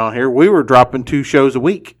guys coming on here, we were dropping 2 shows a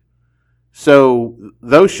week. So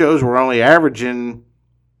those shows were only averaging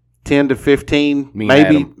 10 to 15, Me and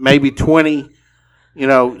Adam. maybe 20.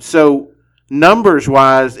 So numbers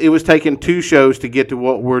wise, it was taking 2 shows to get to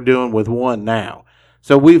what we're doing with 1 now.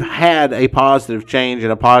 So we've had a positive change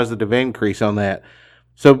and a positive increase on that.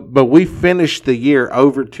 So, but we finished the year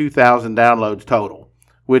over 2,000 downloads total,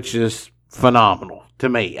 which is phenomenal to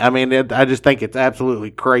me. I mean, I just think it's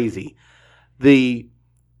absolutely crazy. The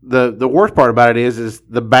worst part about it is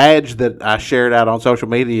the badge that I shared out on social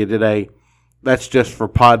media today. That's just for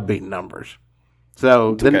Podbean numbers.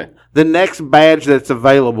 So the next badge that's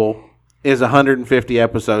available is 150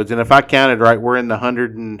 episodes, and if I counted right, we're in the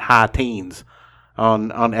 100 and high teens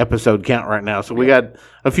on episode count right now. So we got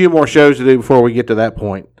a few more shows to do before we get to that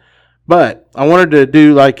point. But I wanted to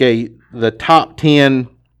do like the top 10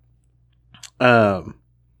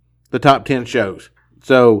 shows.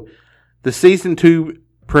 So the season 2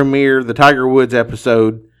 premiere, the Tiger Woods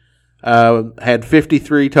episode, had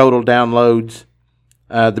 53 total downloads.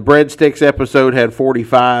 The Breadsticks episode had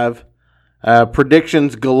 45.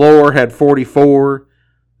 Predictions Galore had 44.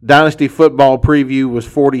 Dynasty Football Preview was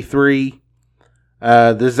 43.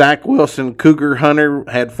 The Zach Wilson Cougar Hunter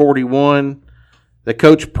had 41. The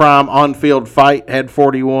Coach Prime On-Field Fight had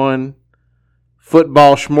 41.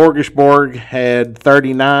 Football Smorgasbord had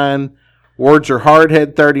 39. Words Are Hard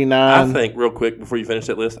had 39. I think, real quick, before you finish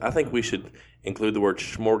that list, I think we should include the word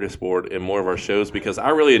smorgasbord in more of our shows, because I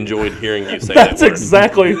really enjoyed hearing you say that That's word.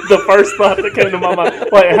 exactly the first thought that came to my mind.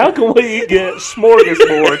 Like, how can we get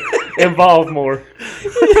smorgasbord involved more?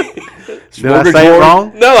 Did I say it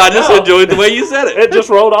wrong? No, I just enjoyed the way you said it. It just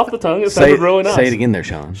rolled off the tongue. It sounded really nice. Say it again there,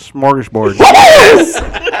 Sean. Smorgasbord.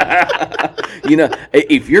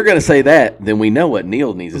 If you're going to say that, then we know what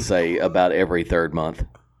Neil needs to say about every 3rd month.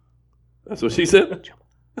 That's what she said?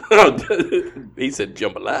 He said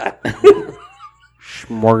jambalaya.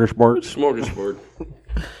 Smorgasbord.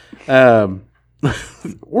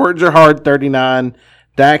 Smorgasbord. Words Are Hard 39.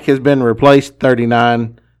 Dak has been replaced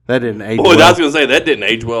 39. That didn't age Boy, well. I was going to say, that didn't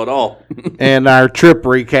age well at all. And our trip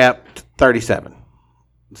recap 37.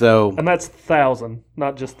 So And that's 1,000,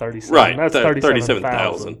 not just 37. Right. That's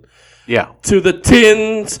 37,000. yeah. To the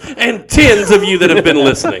tens and tens of you that have been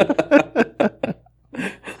listening.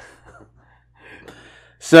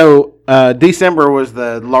 So December was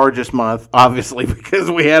the largest month, obviously, because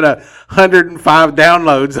we had 105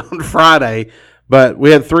 downloads on Friday, but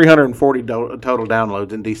we had 340 total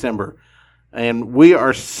downloads in December. And we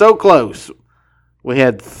are so close. We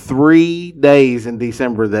had 3 days in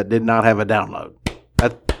December that did not have a download.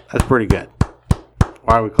 That's pretty good.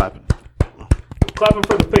 Why are we clapping? Clapping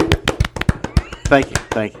for the people.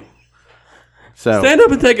 Thank you. So Stand up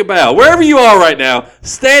and take a bow. Wherever you are right now,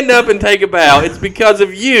 stand up and take a bow. It's because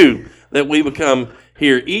of you that we become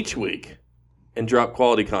here each week and drop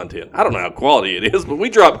quality content. I don't know how quality it is, but we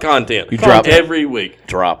drop content. You drop it. every week.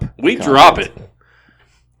 Drop. We drop it.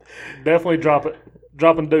 Definitely drop it.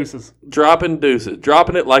 Dropping deuces. Dropping deuces.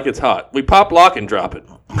 Dropping it like it's hot. We pop, lock, and drop it.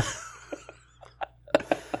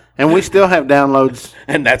 and we still have downloads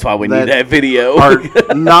And that's why we That need that video.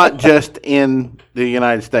 are not just in the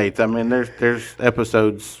United States. I mean, there's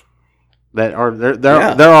episodes that are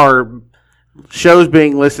there are shows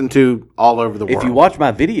being listened to all over the world. If you watch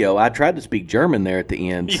my video, I tried to speak German there at the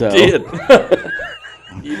end. You so did.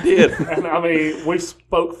 You did. And I mean, we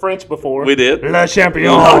spoke French before. We did. Le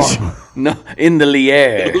champion. No, in the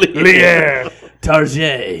Lier. Lier.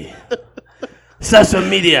 Target. Social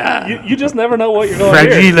media. You just never know what you're going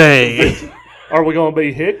to hear. Fragile. Are we going to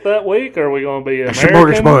be Hick that week? Or are we going to be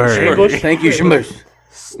American? smorgasbord. English? Thank you, Shamus.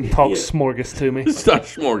 Talk smorgas to me. Stop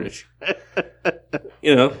smorgasbord.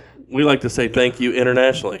 You know, we like to say thank you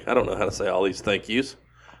internationally. I don't know how to say all these thank yous,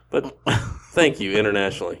 but thank you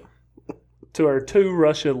internationally. To our 2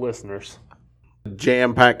 Russia listeners.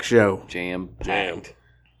 Jam-packed show. Jam. Jammed.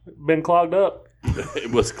 Been clogged up.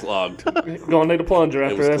 It was clogged. Going to need a plunger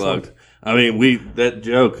It after was this clogged. one. I mean, that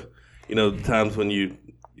joke, you know, the times when you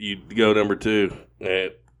go number 2,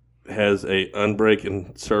 it has a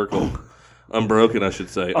unbroken circle. Unbroken, I should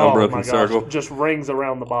say. Oh, Unbroken my gosh. circle. Just rings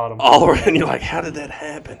around the bottom. All around. You're like, how did that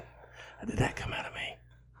happen? How did that come out of me?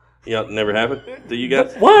 You know, it never happened to you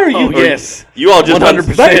guys? Why are you? Oh, yes. You all just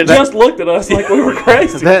 100%. They just looked at us like we were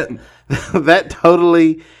crazy. That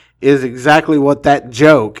totally is exactly what that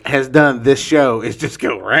joke has done. This show is just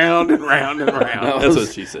go round and round and round. That's what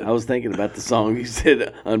she said. I was thinking about the song you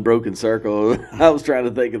said, Unbroken Circle. I was trying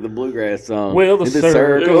to think of the bluegrass song. Will the In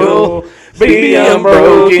circle be be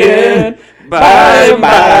unbroken? unbroken? Bye and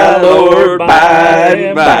bye, Lord, bye bye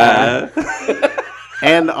and and bye.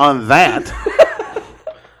 And on that,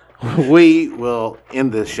 we will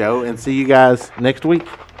end this show and see you guys next week.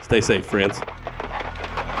 Stay safe, friends.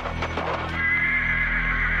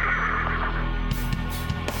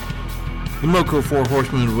 The Moco Four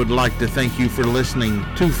Horsemen would like to thank you for listening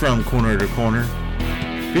to From Corner to Corner.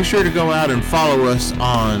 Be sure to go out and follow us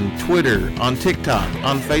on Twitter, on TikTok,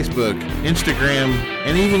 on Facebook, Instagram,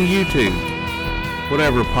 and even YouTube.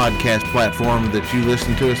 Whatever podcast platform that you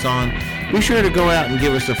listen to us on, be sure to go out and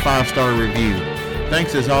give us a 5-star review.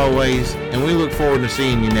 Thanks as always, and we look forward to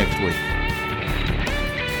seeing you next week.